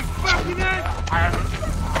think you could fuck with us?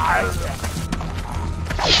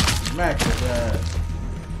 Smack his ass.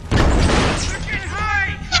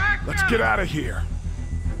 Let's get out of here.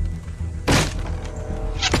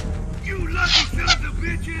 You lucky sons of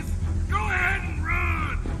bitches! Go ahead and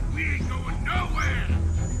run! We ain't going nowhere!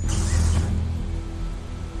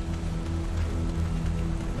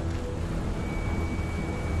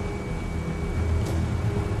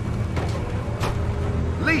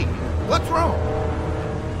 Lee, what's wrong?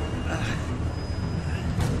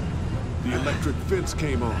 The electric fence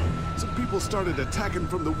came on. Some people started attacking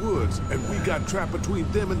from the woods, and we got trapped between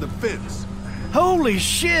them and the fence. Holy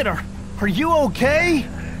shit, are you okay?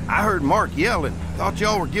 I heard Mark yelling. Thought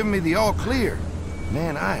y'all were giving me the all clear.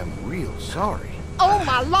 Man, I am real sorry. Oh,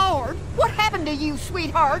 my Lord! What happened to you,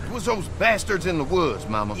 sweetheart? It was those bastards in the woods,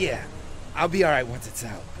 Mama. Yeah, I'll be alright once it's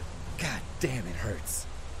out, but god damn, it hurts.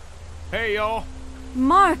 Hey, y'all.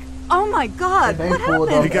 Mark! Oh my god, what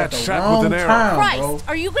happened? He got shot with an arrow. Christ,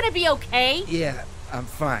 are you gonna be okay? Yeah, I'm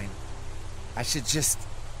fine. I should just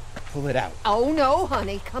pull it out. Oh, no,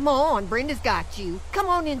 honey. Come on. Brenda's got you. Come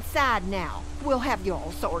on inside now. We'll have you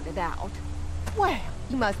all sorted out. Well,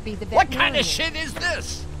 you must be the What veterinarian. kind of shit is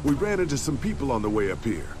this? We ran into some people on the way up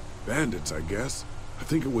here. Bandits, I guess. I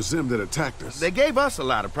think it was them that attacked us. They gave us a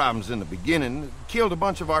lot of problems in the beginning. Killed a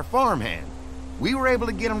bunch of our farmhands. We were able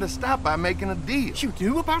to get them to stop by making a deal. You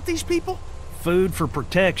knew about these people? Food for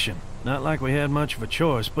protection. Not like we had much of a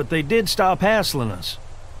choice, but they did stop hassling us.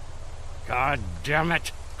 God damn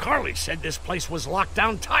it. Carly said this place was locked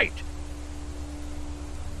down tight.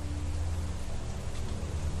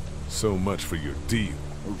 So much for your deal.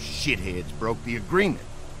 Those shitheads broke the agreement.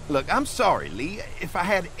 Look, I'm sorry, Lee. If I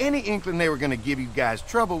had any inkling they were gonna give you guys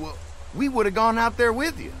trouble, well, we would have gone out there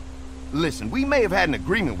with you. Listen, we may have had an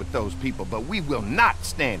agreement with those people, but we will not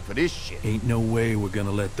stand for this shit. Ain't no way we're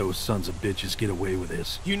gonna let those sons of bitches get away with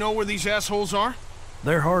this. You know where these assholes are?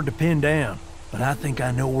 They're hard to pin down, but I think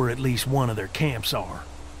I know where at least one of their camps are.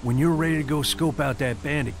 When you're ready to go scope out that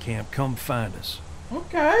bandit camp, come find us.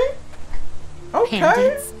 Okay. Okay.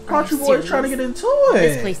 Bandits? Are Country you boy's trying to get serious? into it.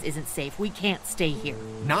 This place isn't safe. We can't stay here.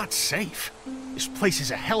 Not safe. This place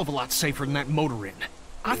is a hell of a lot safer than that motor inn.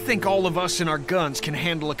 I think all of us and our guns can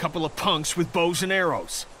handle a couple of punks with bows and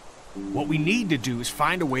arrows. What we need to do is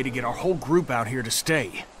find a way to get our whole group out here to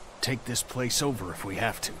stay. take this place over if we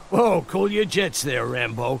have to. Whoa, cool your jets there,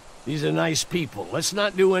 Rambo. These are nice people. Let's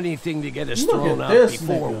not do anything to get us Look thrown at out this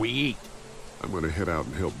before nigga. we eat. I'm gonna head out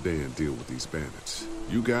and help Dan deal with these bandits.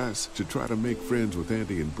 You guys should try to make friends with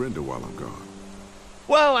Andy and Brenda while I'm gone.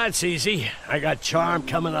 Well, that's easy. I got charm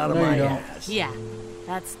coming out of There my you go. ass. Yeah,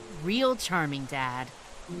 that's real charming, Dad.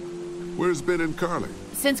 Where's Ben and Carly?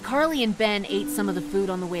 Since Carly and Ben ate some of the food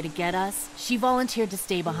on the way to get us, she volunteered to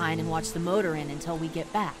stay behind and watch the motor inn until we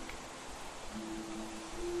get back.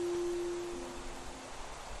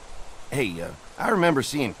 Hey, I remember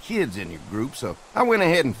seeing kids in your group, so I went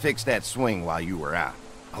ahead and fixed that swing while you were out.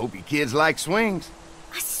 I hope you kids like swings.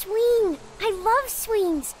 A swing! I love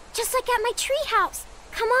swings! Just like at my treehouse.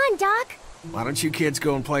 Come on, Doc. Why don't you kids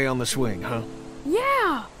go and play on the swing, huh?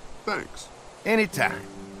 Yeah! Thanks. Anytime.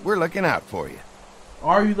 We're looking out for you.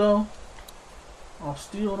 Are you though? I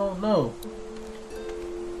still don't know.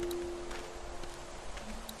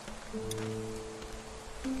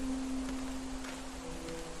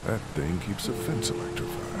 That thing keeps a fence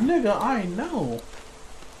electrified. Nigga, I know.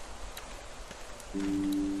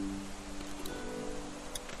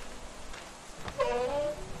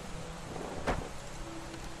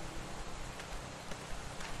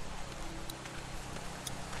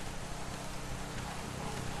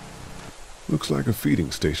 Looks like a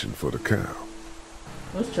feeding station for the cow.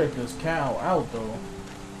 Let's check this cow out though.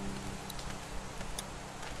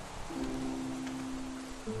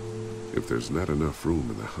 If there's not enough room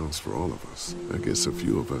in the house for all of us, I guess a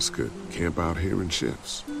few of us could camp out here in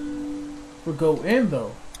shifts. But go in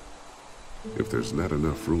though. If there's not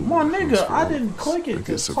enough room Come on, in the nigga, house for I all didn't of us, click it I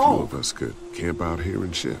to guess a few talk. of us could camp out here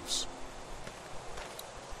in shifts.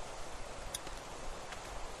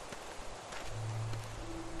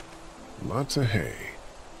 Lots of hay.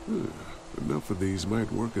 Enough of these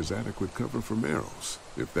might work as adequate cover from arrows,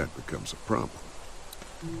 if that becomes a problem.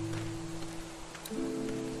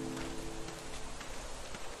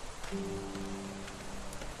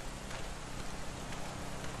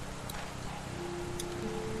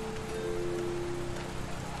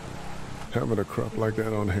 Having a crop like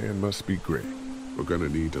that on hand must be great. We're gonna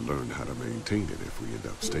need to learn how to maintain it if we end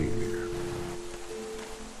up staying here.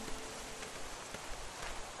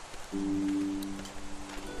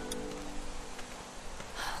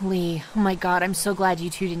 Lee, oh my god, I'm so glad you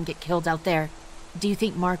two didn't get killed out there. Do you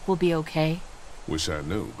think Mark will be okay? Wish I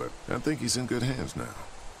knew, but I think he's in good hands now.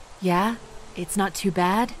 Yeah? It's not too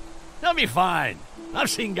bad? They'll be fine. I've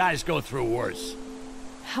seen guys go through worse.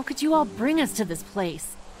 How could you all bring us to this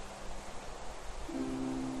place?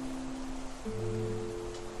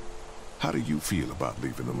 How do you feel about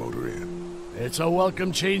leaving the motor inn? It's a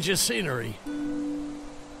welcome change of scenery.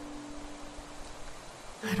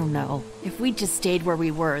 I don't know. If we'd just stayed where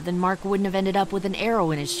we were, then Mark wouldn't have ended up with an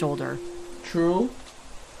arrow in his shoulder. True.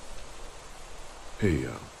 Hey,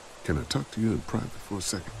 can I talk to you in private for a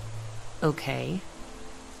second? Okay.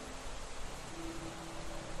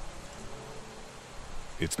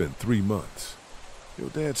 It's been 3 months. Your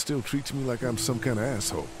dad still treats me like I'm some kind of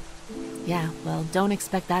asshole. Yeah, well, don't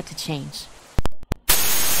expect that to change.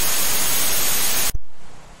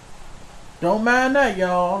 Don't mind that,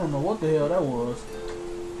 y'all. I don't know what the hell that was.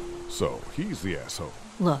 So, he's the asshole.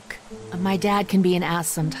 Look, my dad can be an ass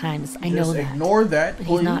sometimes. I know Just that. ignore that, But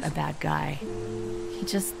please. he's not a bad guy.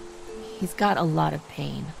 He's got a lot of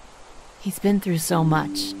pain. He's been through so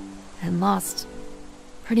much and lost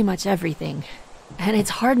pretty much everything. And it's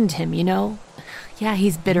hardened him, you know? Yeah,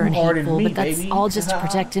 he's bitter and hardened hateful, me, but that's baby. all just to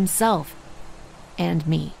protect himself. And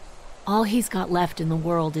me. All he's got left in the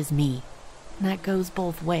world is me. And that goes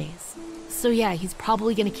both ways. So yeah, he's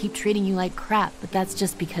probably gonna keep treating you like crap, but that's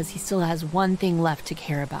just because he still has one thing left to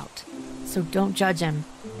care about. So don't judge him.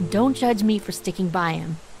 And don't judge me for sticking by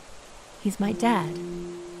him. He's my dad.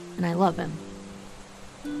 And I love him.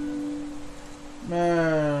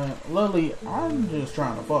 Man, Lily, I'm just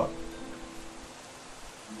trying to fuck.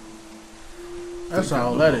 That's Think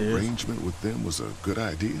all that that little is. arrangement with them was a good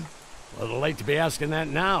idea? A little late to be asking that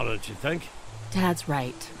now, don't you think? Dad's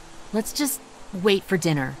right. Let's just wait for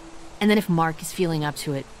dinner. And then if Mark is feeling up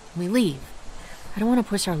to it, we leave. I don't want to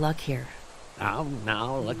push our luck here.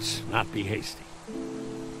 Now, let's not be hasty.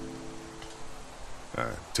 I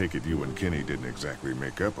take it you and Kenny didn't exactly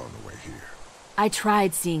make up on the way here. I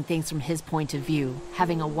tried seeing things from his point of view,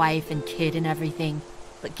 having a wife and kid and everything.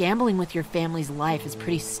 But gambling with your family's life is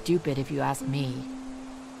pretty stupid if you ask me.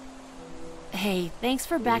 Hey, thanks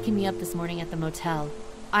for backing me up this morning at the motel.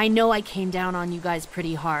 I know I came down on you guys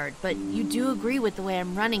pretty hard, but you do agree with the way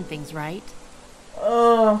I'm running things, right?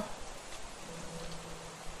 You're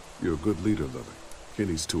a good leader, Lily.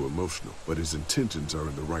 Kenny's too emotional, but his intentions are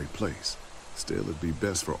in the right place. Still, it'd be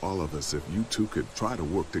best for all of us if you two could try to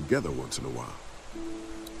work together once in a while.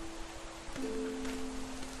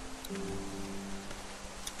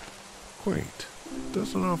 Quaint.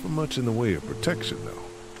 Doesn't offer much in the way of protection,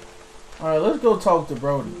 though. Alright, let's go talk to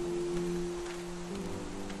Brody.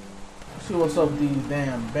 See what's up with these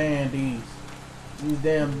damn bandies. These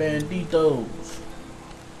damn banditos.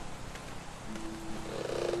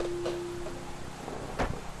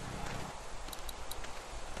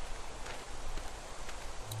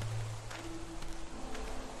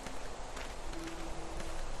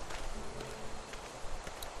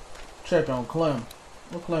 Check on Clem.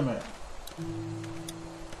 Where Clem at?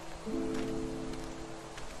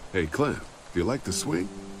 Hey, Clem, do you like the swing?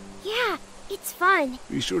 Yeah, it's fun.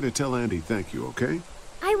 Be sure to tell Andy thank you, okay?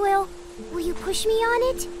 I will. Will you push me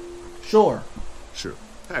on it? Sure. Sure.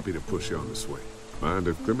 Happy to push you on the swing. Mind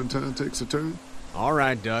if Clementine takes a turn? All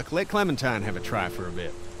right, Duck. Let Clementine have a try for a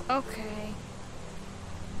bit. Okay.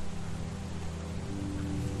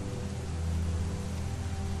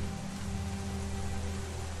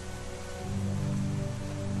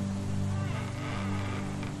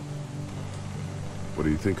 What do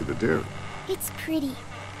you think of the dairy? It's pretty.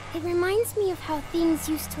 It reminds me of how things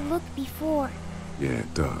used to look before. Yeah,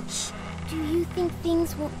 it does. Do you think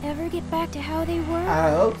things will ever get back to how they were?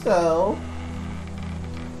 I hope so.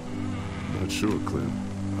 Not sure, Clem.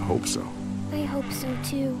 I hope so. I hope so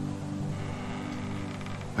too.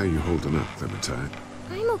 How you holding up, Clementine?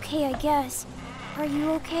 I'm okay, I guess. Are you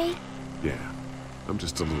okay? Yeah. I'm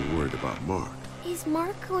just a little worried about Mark. Is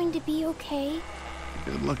Mark going to be okay?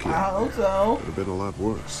 You got lucky I out hope there. so. Could have been a lot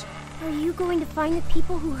worse. Are you going to find the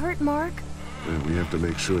people who hurt Mark? And we have to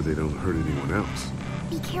make sure they don't hurt anyone else.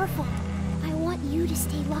 Be careful. I want you to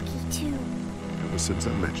stay lucky too. Ever since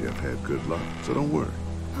I met you, I've had good luck, so don't worry.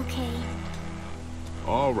 Okay.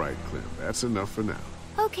 All right, Clem. That's enough for now.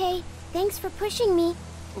 Okay. Thanks for pushing me.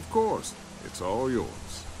 Of course. It's all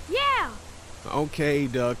yours. Yeah! Okay,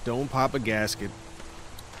 Duck. Don't pop a gasket.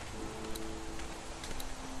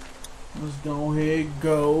 Let's go ahead and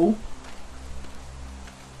go.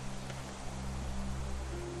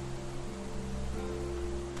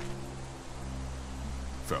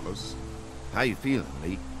 Fellas. How you feeling,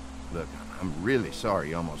 Lee? Look, I'm really sorry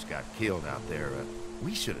you almost got killed out there.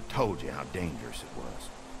 We should have told you how dangerous it was.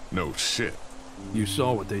 No shit. You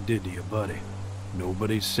saw what they did to your buddy.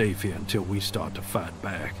 Nobody's safe here until we start to fight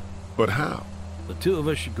back. But how? The two of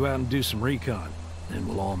us should go out and do some recon. Then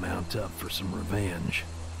we'll all mount up for some revenge.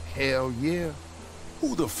 Hell yeah.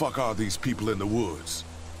 Who the fuck are these people in the woods?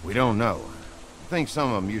 We don't know. I think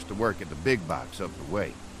some of them used to work at the big box up the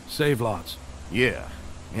way. Save lots. Yeah.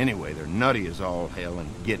 Anyway, they're nutty as all hell and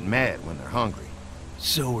get mad when they're hungry.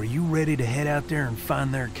 So are you ready to head out there and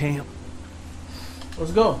find their camp?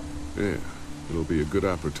 Let's go. Yeah. It'll be a good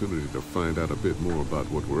opportunity to find out a bit more about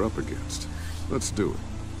what we're up against. Let's do it.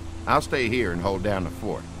 I'll stay here and hold down the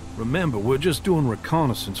fort. Remember, we're just doing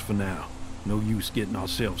reconnaissance for now. No use getting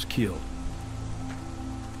ourselves killed.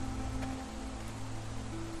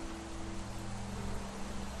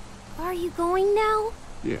 Are you going now?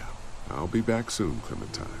 Yeah. I'll be back soon,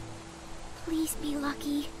 Clementine. Please be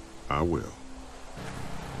lucky. I will.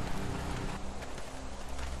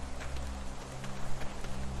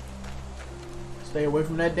 Stay away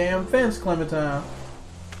from that damn fence, Clementine.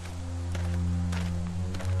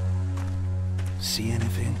 See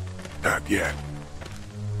anything? Not yet.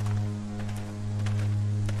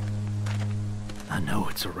 I know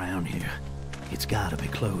it's around here. It's gotta be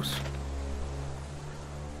close.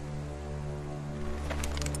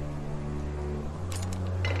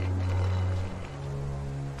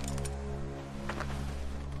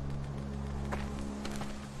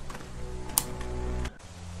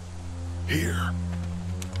 Here.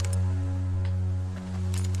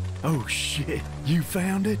 Oh shit, you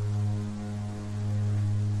found it?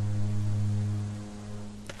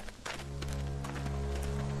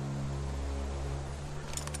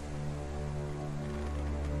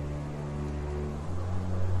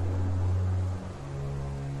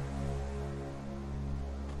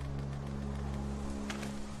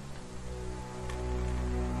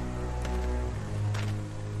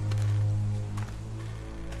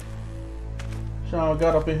 Sean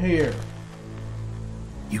got up in here.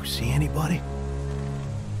 You see anybody?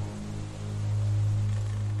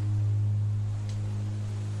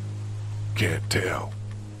 Can't tell.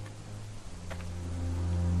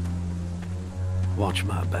 Watch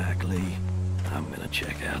my back, Lee. I'm gonna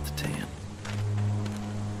check out the tent.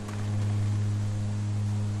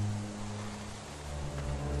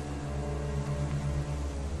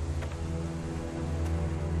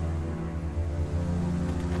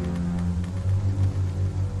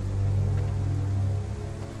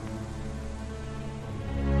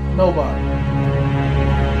 Nobody.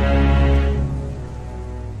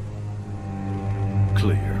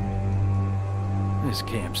 Clear. This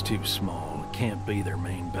camp's too small. It can't be their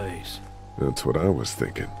main base. That's what I was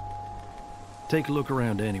thinking. Take a look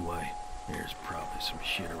around anyway. There's probably some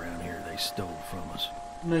shit around here they stole from us.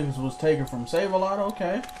 Niggas was taken from Save-A-Lot,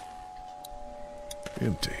 okay.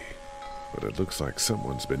 Empty. But it looks like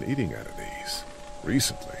someone's been eating out of these.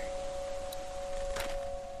 Recently.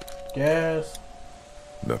 Gas.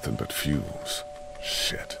 Nothing but fumes.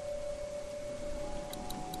 Shit.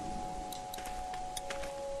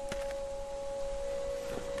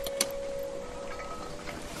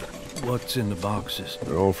 What's in the boxes?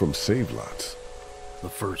 They're all from Save-Lots. The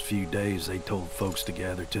first few days they told folks to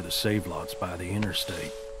gather to the Save-Lots by the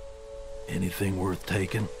interstate. Anything worth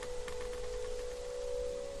taking?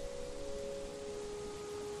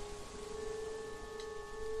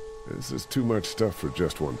 This is too much stuff for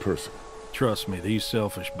just one person. Trust me, these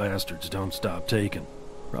selfish bastards don't stop taking.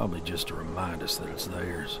 Probably just to remind us that it's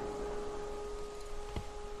theirs.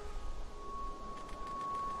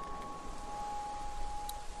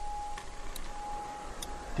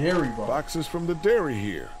 Dairy box. Boxes from the dairy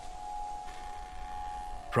here.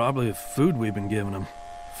 Probably the food we've been giving them.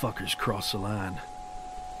 Fuckers cross the line.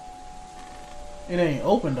 It ain't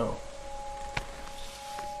open though.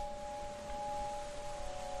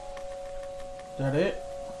 That it?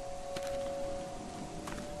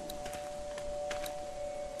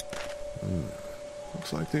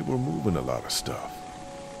 Looks like they were moving a lot of stuff.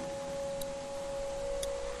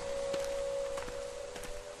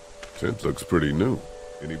 Tent looks pretty new.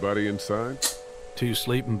 Anybody inside? 2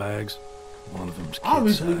 sleeping bags. One of them's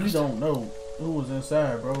Obviously, kid-sized. we don't know who was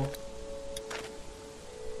inside, bro.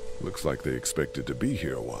 Looks like they expected to be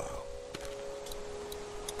here a while.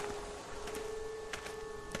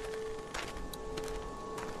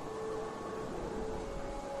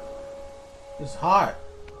 It's hot,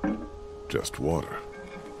 Just water.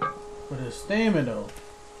 but it's steaming though.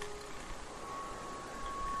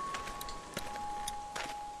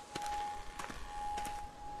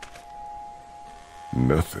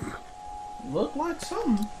 Nothing. Look like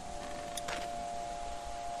something.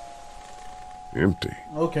 Empty.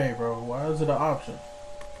 Okay, bro. Why is it an option?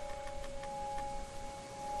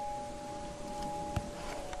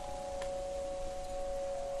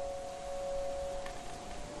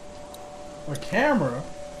 A camera?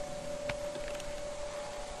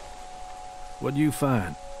 What'd you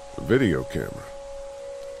find? A video camera.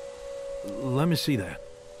 Let me see that.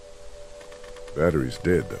 Battery's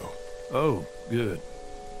dead, though. Oh, good.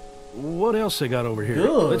 What else they got over here?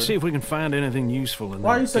 Good. Let's see if we can find anything useful in there.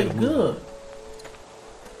 Why you say good?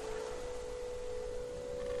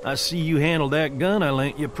 I see you handled that gun I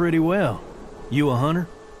lent you pretty well. You a hunter?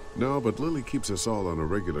 No, but Lily keeps us all on a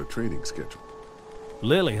regular training schedule.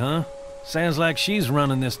 Lily, huh? Sounds like she's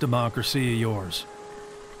running this democracy of yours.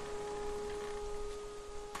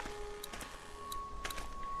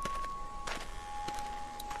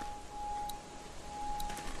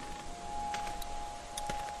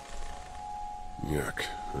 Yuck.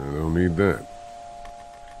 I don't need that.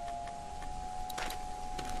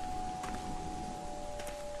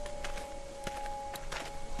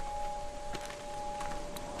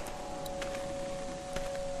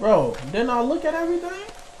 Bro, didn't I look at everything?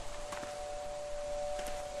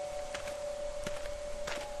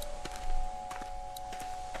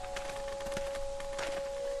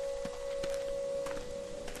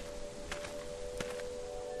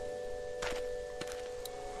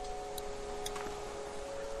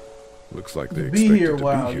 Looks like they Be expected here a to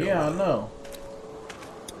while. be here. Yeah, I know.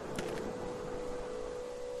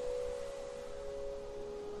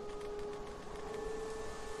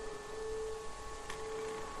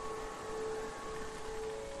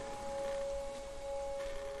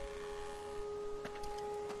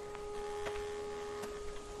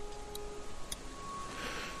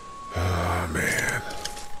 Oh, man.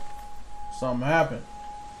 Something happened.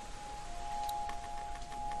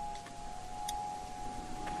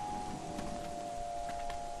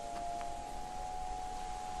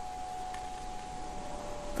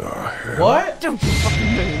 The hell? What? Don't you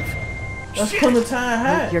fucking move. That's Clementine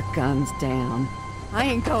hat. Put your guns down. I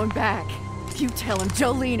ain't going back. You tell him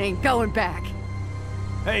Jolene ain't going back.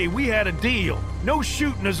 Hey, we had a deal. No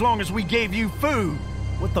shooting as long as we gave you food.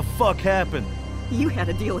 What the fuck happened? You had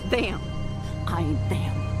a deal with them. I ain't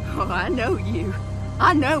them. Oh, I know you.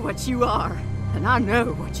 I know what you are. And I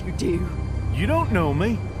know what you do. You don't know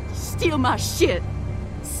me. You steal my shit.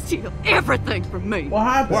 Steal everything from me. What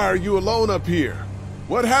happened? Why are you alone up here?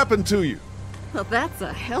 What happened to you? Well, that's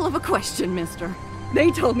a hell of a question, mister.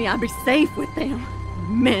 They told me I'd be safe with them.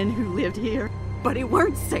 Men who lived here. But it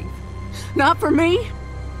weren't safe. Not for me,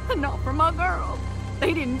 and not for my girl.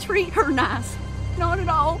 They didn't treat her nice. Not at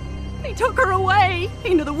all. They took her away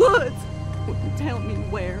into the woods. Wouldn't tell me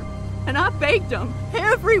where. And I begged them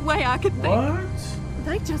every way I could think. What?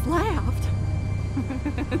 They just laughed.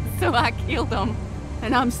 So I killed them.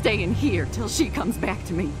 And I'm staying here till she comes back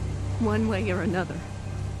to me. One way or another.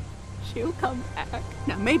 She'll come back.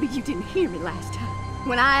 Now maybe you didn't hear me last time.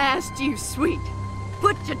 When I asked you, sweet,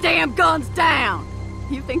 put your damn guns down.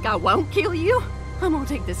 You think I won't kill you? I'm gonna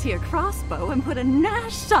take this here crossbow and put a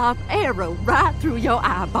nice sharp arrow right through your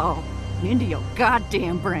eyeball. And into your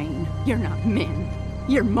goddamn brain. You're not men.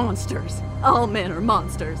 You're monsters. All men are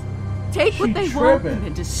monsters. Take what they want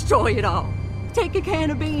and destroy it all. Take a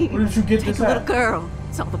can of beans. Where did you get Take this a little hat? girl.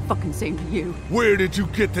 It's all the fucking same to you. Where did you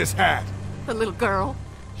get this hat? The little girl.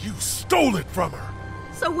 You stole it from her.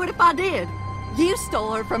 So what if I did? You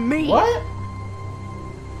stole her from me. What?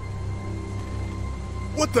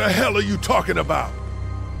 What the hell are you talking about?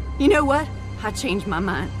 You know what? I changed my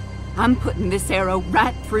mind. I'm putting this arrow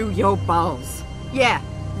right through your balls. Yeah,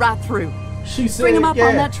 right through. She said, Bring him up yeah,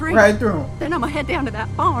 on that tree. right through 'em. Then I'm gonna head down to that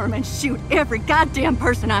farm and shoot every goddamn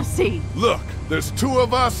person I see. Look, there's two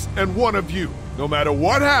of us and one of you. No matter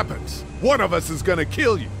what happens, one of us is gonna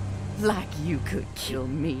kill you. Like you could kill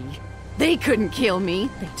me. They couldn't kill me.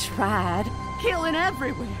 They tried. Killing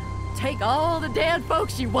everywhere. Take all the dead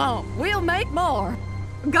folks you want. We'll make more.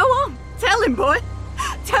 Go on. Tell him, boy.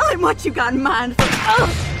 Tell him what you got in mind for...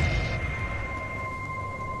 Oh.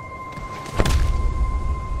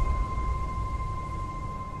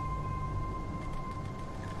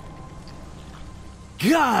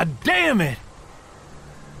 God damn it!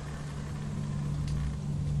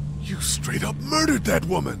 You straight up murdered that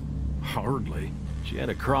woman. Hardly. She had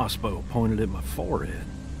a crossbow pointed at my forehead.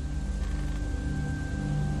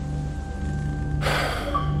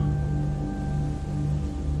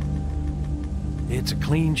 It's a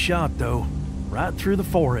clean shot, though. Right through the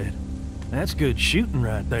forehead. That's good shooting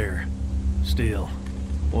right there. Still,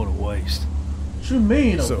 what a waste. What you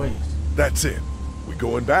mean a So, waste? that's it. We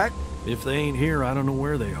going back? If they ain't here, I don't know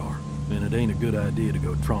where they are. And it ain't a good idea to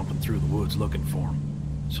go tromping through the woods looking for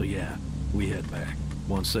them. So yeah, we head back.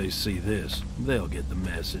 Once they see this, they'll get the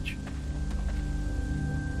message.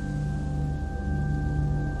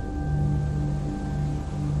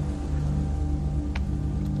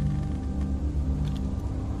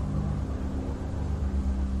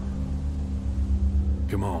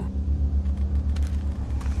 Come on.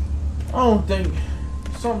 I don't think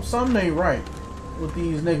something ain't right with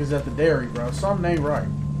these niggas at the dairy, bro. Something ain't right.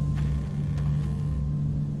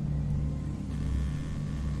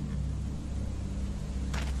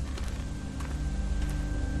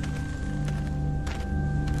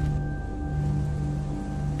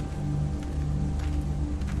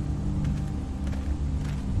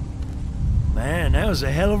 Man, that was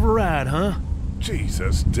a hell of a ride, huh?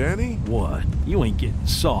 Jesus, Danny. What? You ain't getting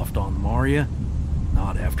soft on them, are ya?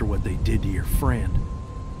 Not after what they did to your friend.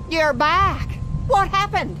 You're back. What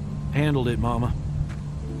happened? Handled it, Mama.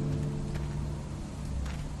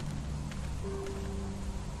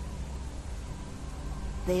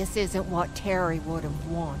 This isn't what Terry would have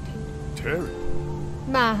wanted. Terry?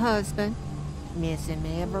 My husband. Miss him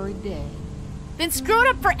every day. Then screw it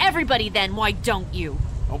up for everybody then, why don't you?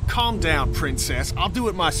 Oh, calm down, Princess. I'll do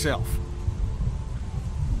it myself.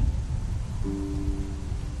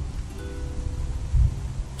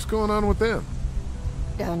 What's going on with them?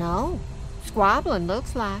 Dunno. Squabbling,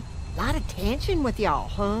 looks like. Lot of tension with y'all,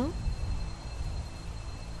 huh?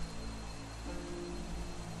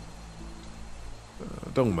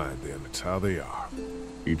 Don't mind them. It's how they are.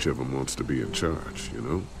 Each of them wants to be in charge, you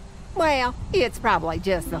know? Well, it's probably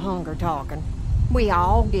just the hunger talking. We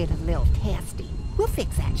all get a little testy. We'll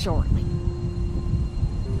fix that shortly.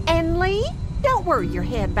 And Lee, don't worry your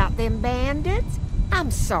head about them bandits.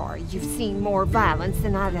 I'm sorry you've seen more violence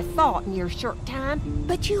than I'd have thought in your short time,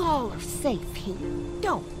 but you all are safe here.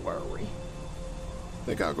 Don't worry.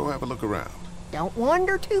 Think I'll go have a look around. Don't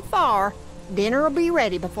wander too far. Dinner'll be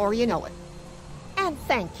ready before you know it. And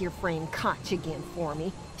thank your friend Koch again for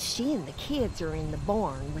me. She and the kids are in the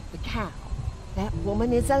barn with the cow. That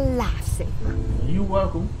woman is a lifesaver. You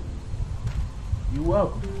welcome. You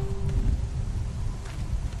welcome.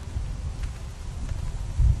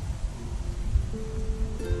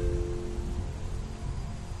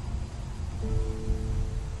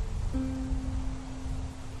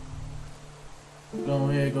 Go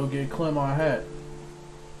ahead, go get Clem our hat.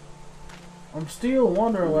 I'm still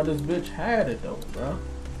wondering why this bitch had it though, bro.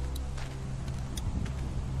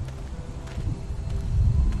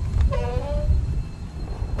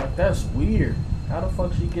 Like that's weird. How the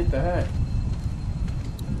fuck she get the hat?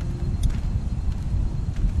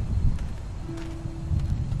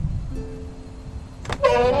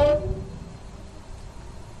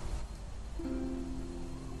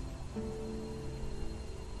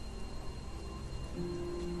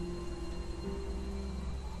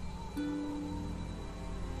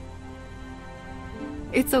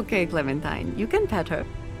 It's okay, Clementine. You can pet her.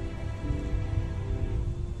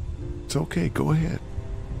 It's okay, go ahead.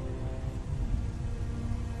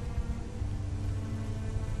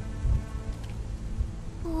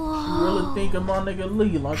 She really think of my nigga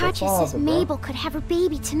Lee like a Katya father, says bro. Mabel could have her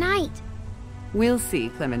baby tonight. We'll see,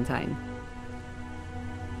 Clementine.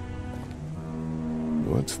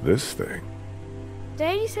 What's this thing?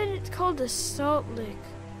 Daddy said it's called a salt lick.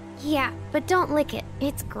 Yeah, but don't lick it.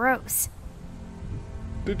 It's gross.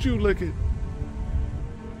 Did you lick it?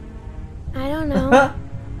 I don't know.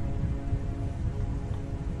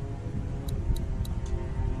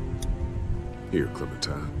 Here,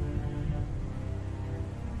 Clementine.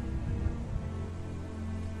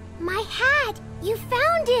 My hat! You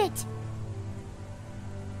found it!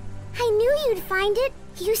 I knew you'd find it.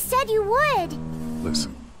 You said you would.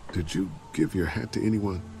 Listen, did you give your hat to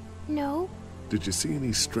anyone? No, Did you see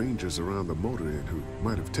any strangers around the motor inn who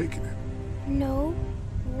might have taken it? no.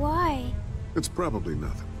 Why? It's probably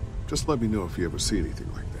nothing. Just let me know if you ever see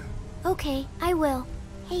anything like that. Okay, I will.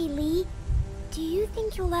 Hey, Lee, do you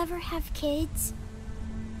think you'll ever have kids?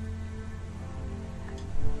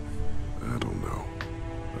 I don't know.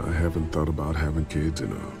 I haven't thought about having kids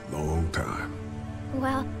in a long time.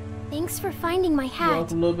 Well, thanks for finding my hat.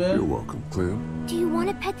 Welcome, little bit. You're welcome, Clem. Do you want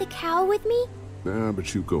to pet the cow with me? Nah,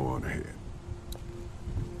 but you go on ahead.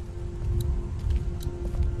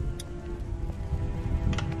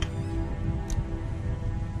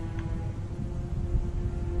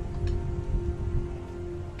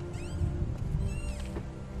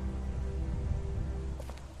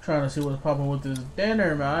 Trying to see what's popping with this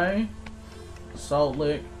dinner, man. Salt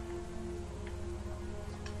lick.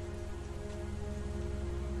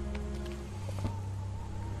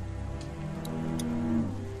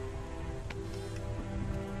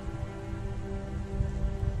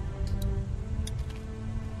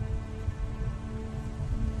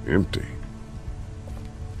 Empty.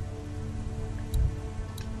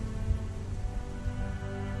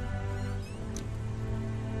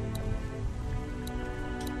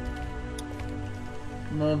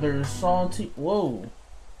 Another salty. Whoa.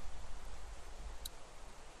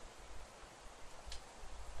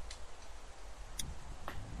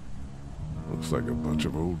 Looks like a bunch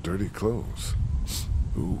of old dirty clothes.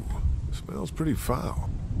 Ooh, smells pretty foul.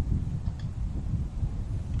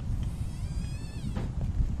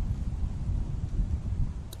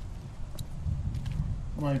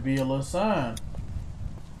 Might be a little sign.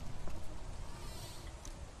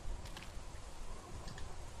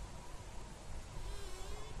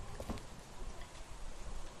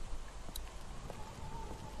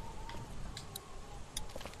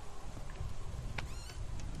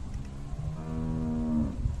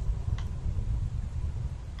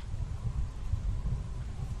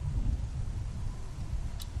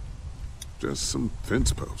 Just some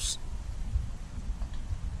fence posts.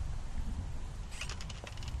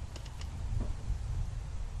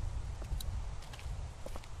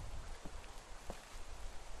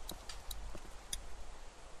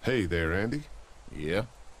 Hey there, Andy. Yeah?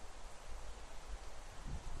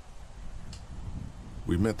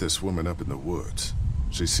 We met this woman up in the woods.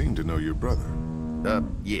 She seemed to know your brother.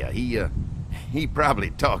 Yeah, he probably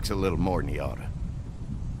talks a little more than he oughta.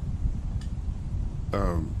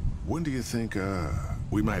 When do you think,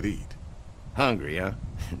 we might eat? Hungry, huh?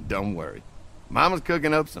 Don't worry. Mama's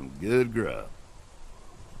cooking up some good grub.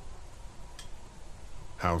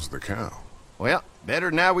 How's the cow? Well, better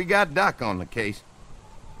now we got Doc on the case.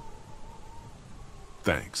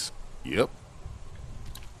 Thanks. Yep.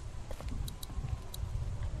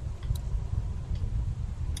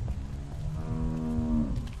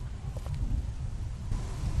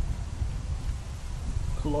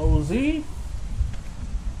 Closey.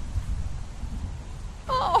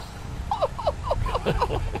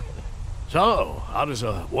 So, how does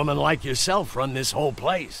a woman like yourself run this whole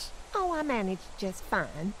place? Oh, I managed just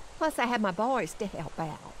fine. Plus, I had my boys to help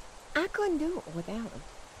out. I couldn't do it without them.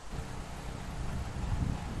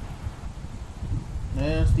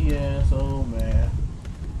 Nasty ass old man.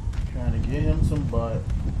 Trying to get him some butt.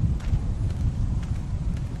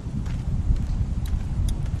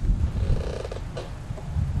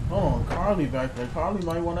 Oh, Carly back there. Carly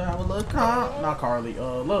might want to have a little not Carly,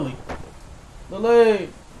 Lily. Lily!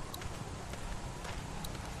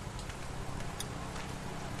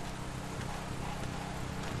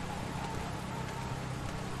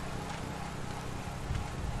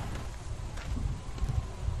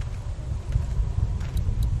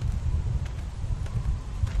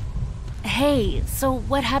 Hey, so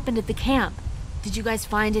what happened at the camp? Did you guys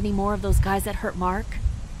find any more of those guys that hurt Mark?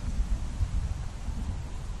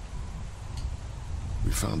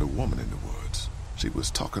 We found a woman in the woods. She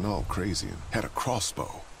was talking all crazy and had a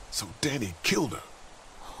crossbow, so Danny killed her.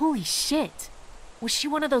 Holy shit. Was she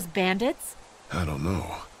one of those bandits? I don't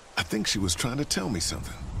know. I think she was trying to tell me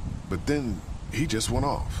something. But then he just went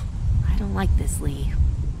off. I don't like this, Lee.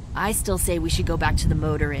 I still say we should go back to the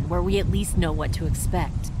motor inn, where we at least know what to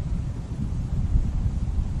expect.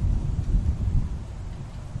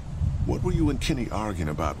 What were you and Kenny arguing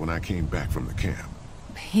about when I came back from the camp?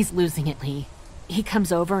 He's losing it, Lee. He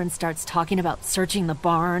comes over and starts talking about searching the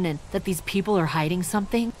barn and that these people are hiding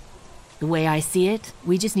something. The way I see it,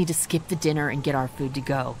 we just need to skip the dinner and get our food to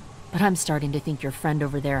go. But I'm starting to think your friend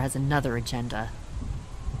over there has another agenda.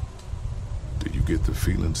 Do you get the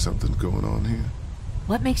feeling something's going on here?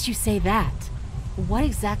 What makes you say that? What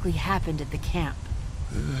exactly happened at the camp?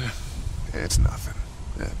 It's nothing.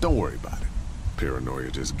 Don't worry about it.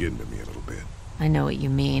 Paranoia just getting to me a little bit. I know what you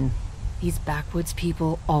mean. These backwoods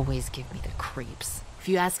people always give me the creeps. If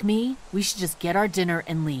you ask me, we should just get our dinner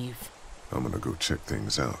and leave. I'm gonna go check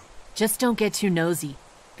things out. Just don't get too nosy.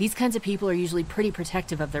 These kinds of people are usually pretty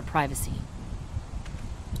protective of their privacy.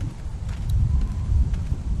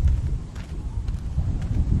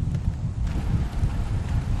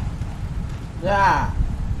 Yeah.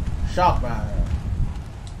 Shock ride.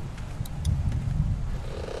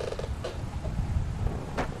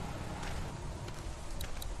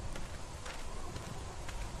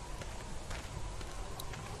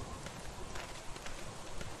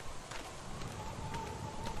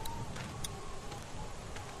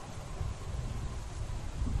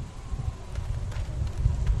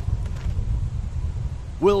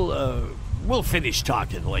 We'll finish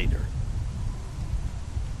talking later.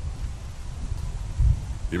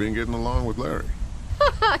 You been getting along with Larry?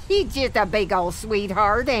 He's just a big old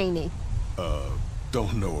sweetheart, ain't he?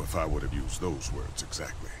 Don't know if I would have used those words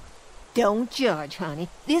exactly. Don't judge, honey.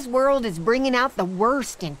 This world is bringing out the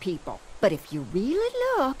worst in people. But if you really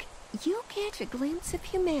look, you'll catch a glimpse of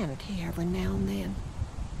humanity every now and then.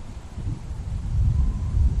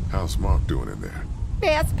 How's Mark doing in there?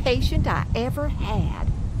 Best patient I ever had.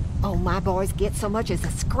 Oh, my boys get so much as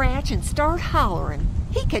a scratch and start hollering.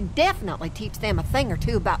 He could definitely teach them a thing or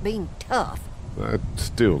two about being tough. I'd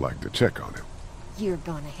still like to check on him. You're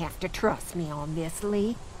gonna have to trust me on this,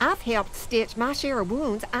 Lee. I've helped stitch my share of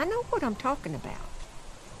wounds. I know what I'm talking about.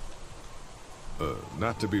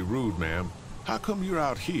 Not to be rude, ma'am. How come you're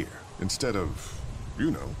out here instead of,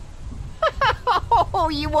 you know? Oh,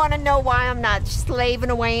 you want to know why I'm not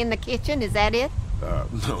slaving away in the kitchen? Is that it?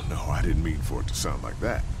 No, I didn't mean for it to sound like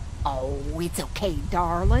that. Oh, it's okay,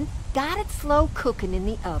 darling. Got it slow cooking in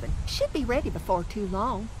the oven. Should be ready before too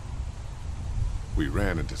long. We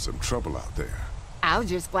ran into some trouble out there. I was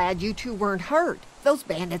just glad you two weren't hurt. Those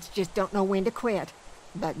bandits just don't know when to quit.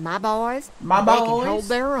 But my boys, they can hold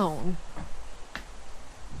their own.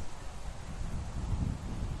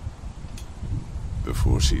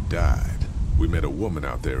 Before she died, we met a woman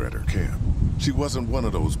out there at her camp. She wasn't one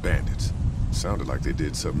of those bandits. Sounded like they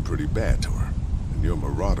did something pretty bad to her. And your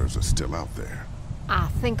marauders are still out there. I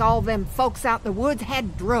think all them folks out in the woods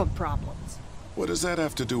had drug problems. What does that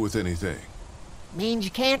have to do with anything? Means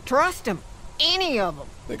you can't trust them. Any of them.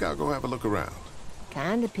 Think I'll go have a look around.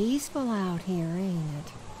 Kinda peaceful out here, ain't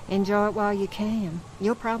it? Enjoy it while you can.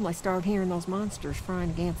 You'll probably start hearing those monsters frying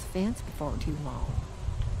against the fence before too long.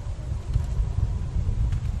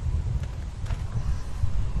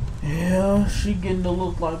 Yeah, she getting to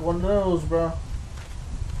look like one of those, bro.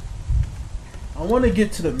 I want to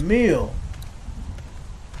get to the meal.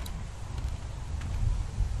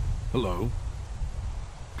 Hello.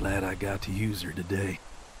 Glad I got to use her today.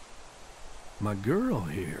 My girl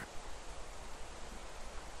here.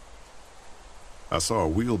 I saw a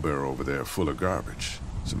wheelbarrow over there full of garbage.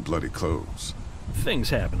 Some bloody clothes.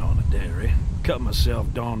 Things happen on a dairy. Cut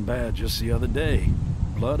myself darn bad just the other day.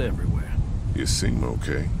 Blood everywhere. You seem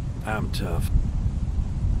okay. I'm tough.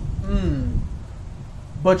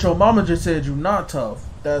 But your mama just said you're not tough.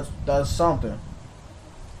 That's something.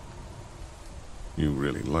 You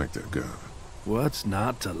really like that gun. What's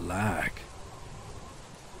not to like?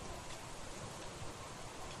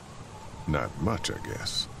 Not much, I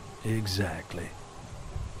guess. Exactly.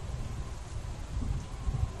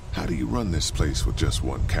 How do you run this place with just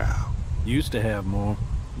one cow? Used to have more.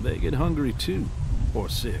 They get hungry too. Or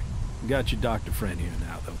sick. Got your doctor friend here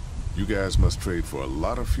now, though. You guys must trade for a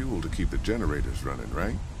lot of fuel to keep the generators running,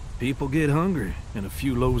 right? People get hungry, and a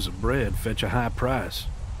few loaves of bread fetch a high price.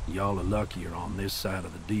 Y'all are luckier on this side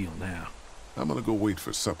of the deal now. I'm gonna go wait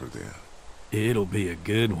for supper then. It'll be a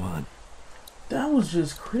good one. That was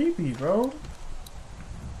just creepy, bro.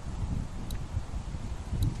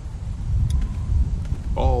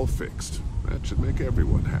 All fixed. That should make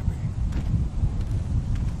everyone happy.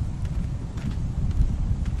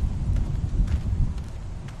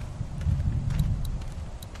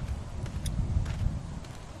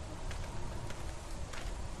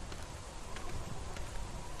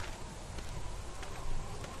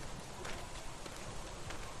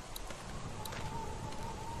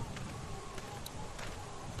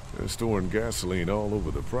 They're storing gasoline all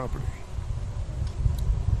over the property.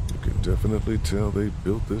 You can definitely tell they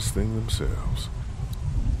built this thing themselves.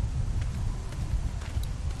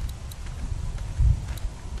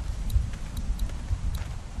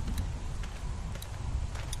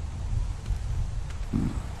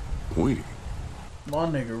 Pointy. My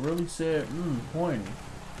nigga really said, pointy.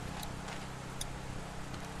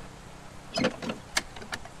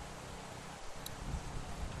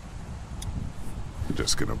 I'm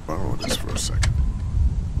just gonna borrow this for a second.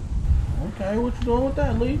 Okay, what you doing with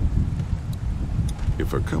that, Lee?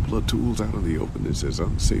 If a couple of tools out in the open is as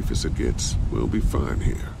unsafe as it gets, we'll be fine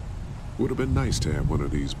here. Would have been nice to have one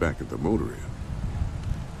of these back at the motor inn.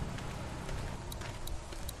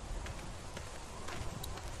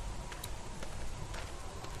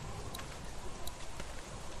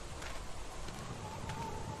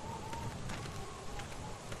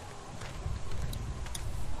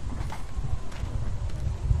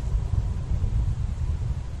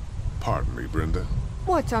 Pardon me, Brenda.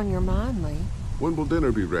 What's on your mind, Lee? When will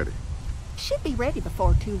dinner be ready? Should be ready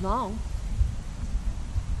before too long.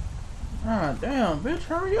 Ah, damn, bitch,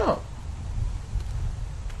 hurry up.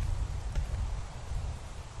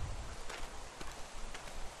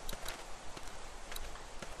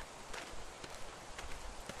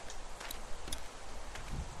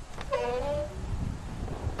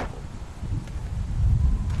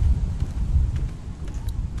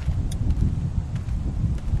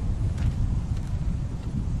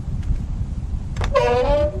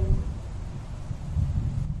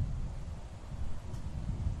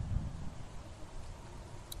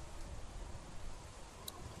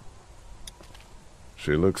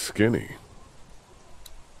 She looks skinny.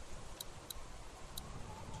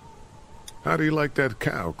 How do you like that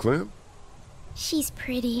cow, Clem? She's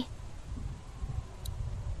pretty.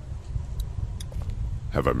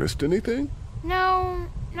 Have I missed anything? No,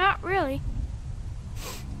 not really.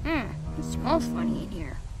 It smells funny in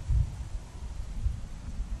here.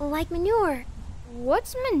 Like manure.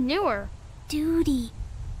 What's manure? Duty.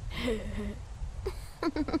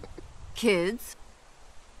 Kids?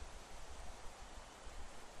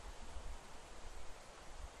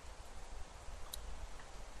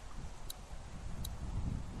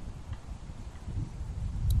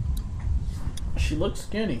 She looks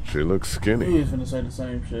skinny. She looks skinny. He was gonna say the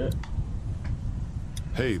same shit.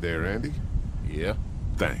 Hey there, Andy. Yeah?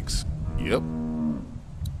 Thanks. Yep.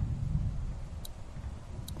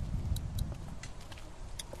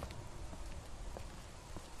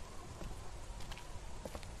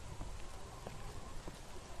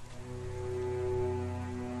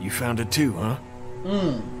 You found it too, huh?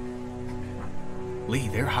 Lee,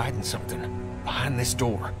 they're hiding something behind this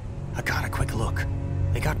door. I got a quick look.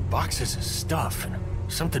 They got boxes of stuff and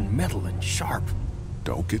something metal and sharp.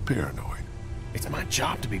 Don't get paranoid. It's my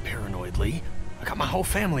job to be paranoid, Lee. I got my whole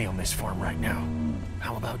family on this farm right now.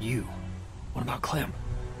 How about you? What about Clem?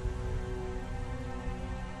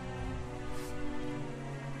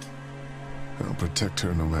 I'll protect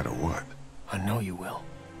her no matter what. I know you will.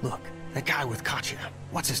 Look, that guy with Katya,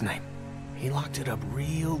 what's his name? He locked it up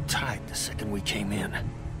real tight the second we came in.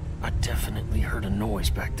 I definitely heard a noise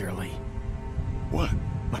back there, Lee. What?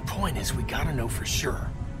 My point is, we gotta know for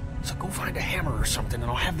sure. So go find a hammer or something and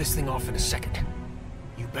I'll have this thing off in a second.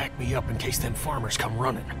 You back me up in case them farmers come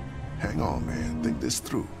running. Hang on, man. Think this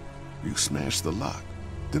through. You smashed the lock.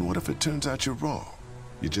 Then what if it turns out you're wrong?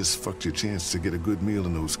 You just fucked your chance to get a good meal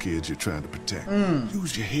in those kids you're trying to protect.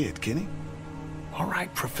 Use your head, Kenny. All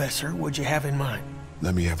right, Professor, what'd you have in mind?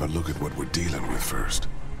 Let me have a look at what we're dealing with first.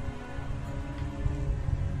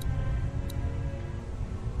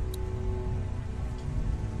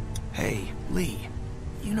 Hey, Lee,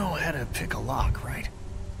 you know how to pick a lock, right?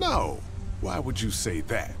 No. Why would you say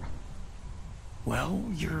that? Well,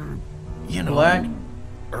 you're, you know... Black?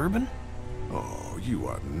 Urban? Oh, you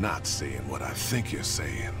are not saying what I think you're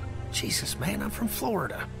saying. Jesus, man, I'm from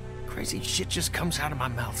Florida. Crazy shit just comes out of my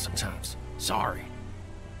mouth sometimes. Sorry.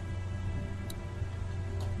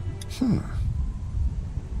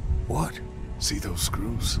 What? See those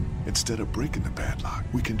screws? Instead of breaking the padlock,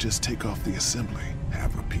 we can just take off the assembly,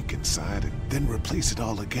 have a peek inside, and then replace it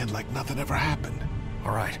all again like nothing ever happened.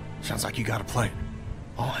 All right, sounds like you got a plan.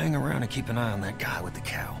 I'll hang around and keep an eye on that guy with the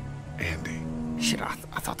cow. Andy. Shit, I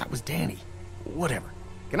thought that was Danny. Whatever.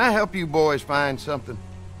 Can I help you boys find something?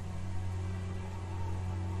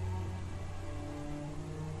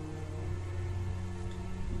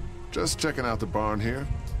 Just checking out the barn here.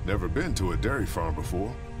 Never been to a dairy farm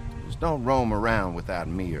before. Just don't roam around without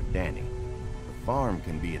me or Danny. The farm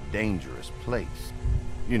can be a dangerous place.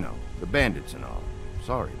 You know, the bandits and all.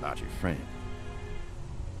 Sorry about your friend.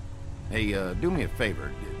 Hey, do me a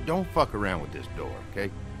favor. Don't fuck around with this door,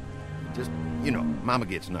 okay? Just, you know, Mama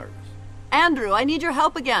gets nervous. Andrew, I need your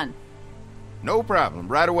help again. No problem.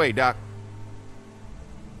 Right away, Doc.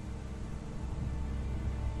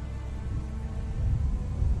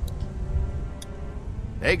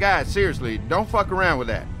 Hey, guys, seriously, don't fuck around with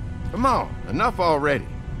that. Come on, enough already.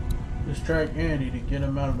 Distract Andy to get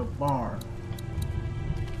him out of the barn.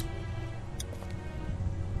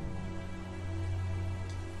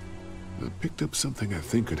 I picked up something I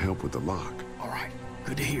think could help with the lock. All right,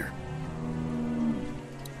 good to hear.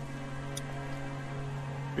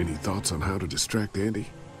 Any thoughts on how to distract Andy?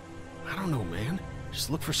 I don't know, man.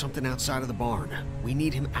 Just look for something outside of the barn. We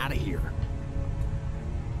need him out of here.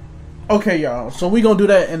 Okay, y'all. So we gonna do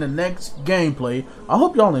that in the next gameplay. I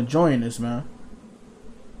hope y'all enjoying this, man.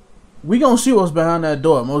 We gonna see what's behind that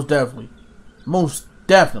door, most definitely. Most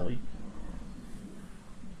definitely.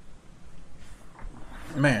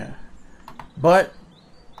 Man. But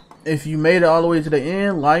if you made it all the way to the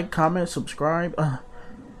end, like, comment, subscribe.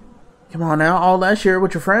 Come on now, all that, share it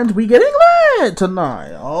with your friends. We getting lit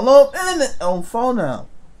tonight. All up in it on phone now.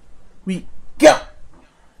 We go.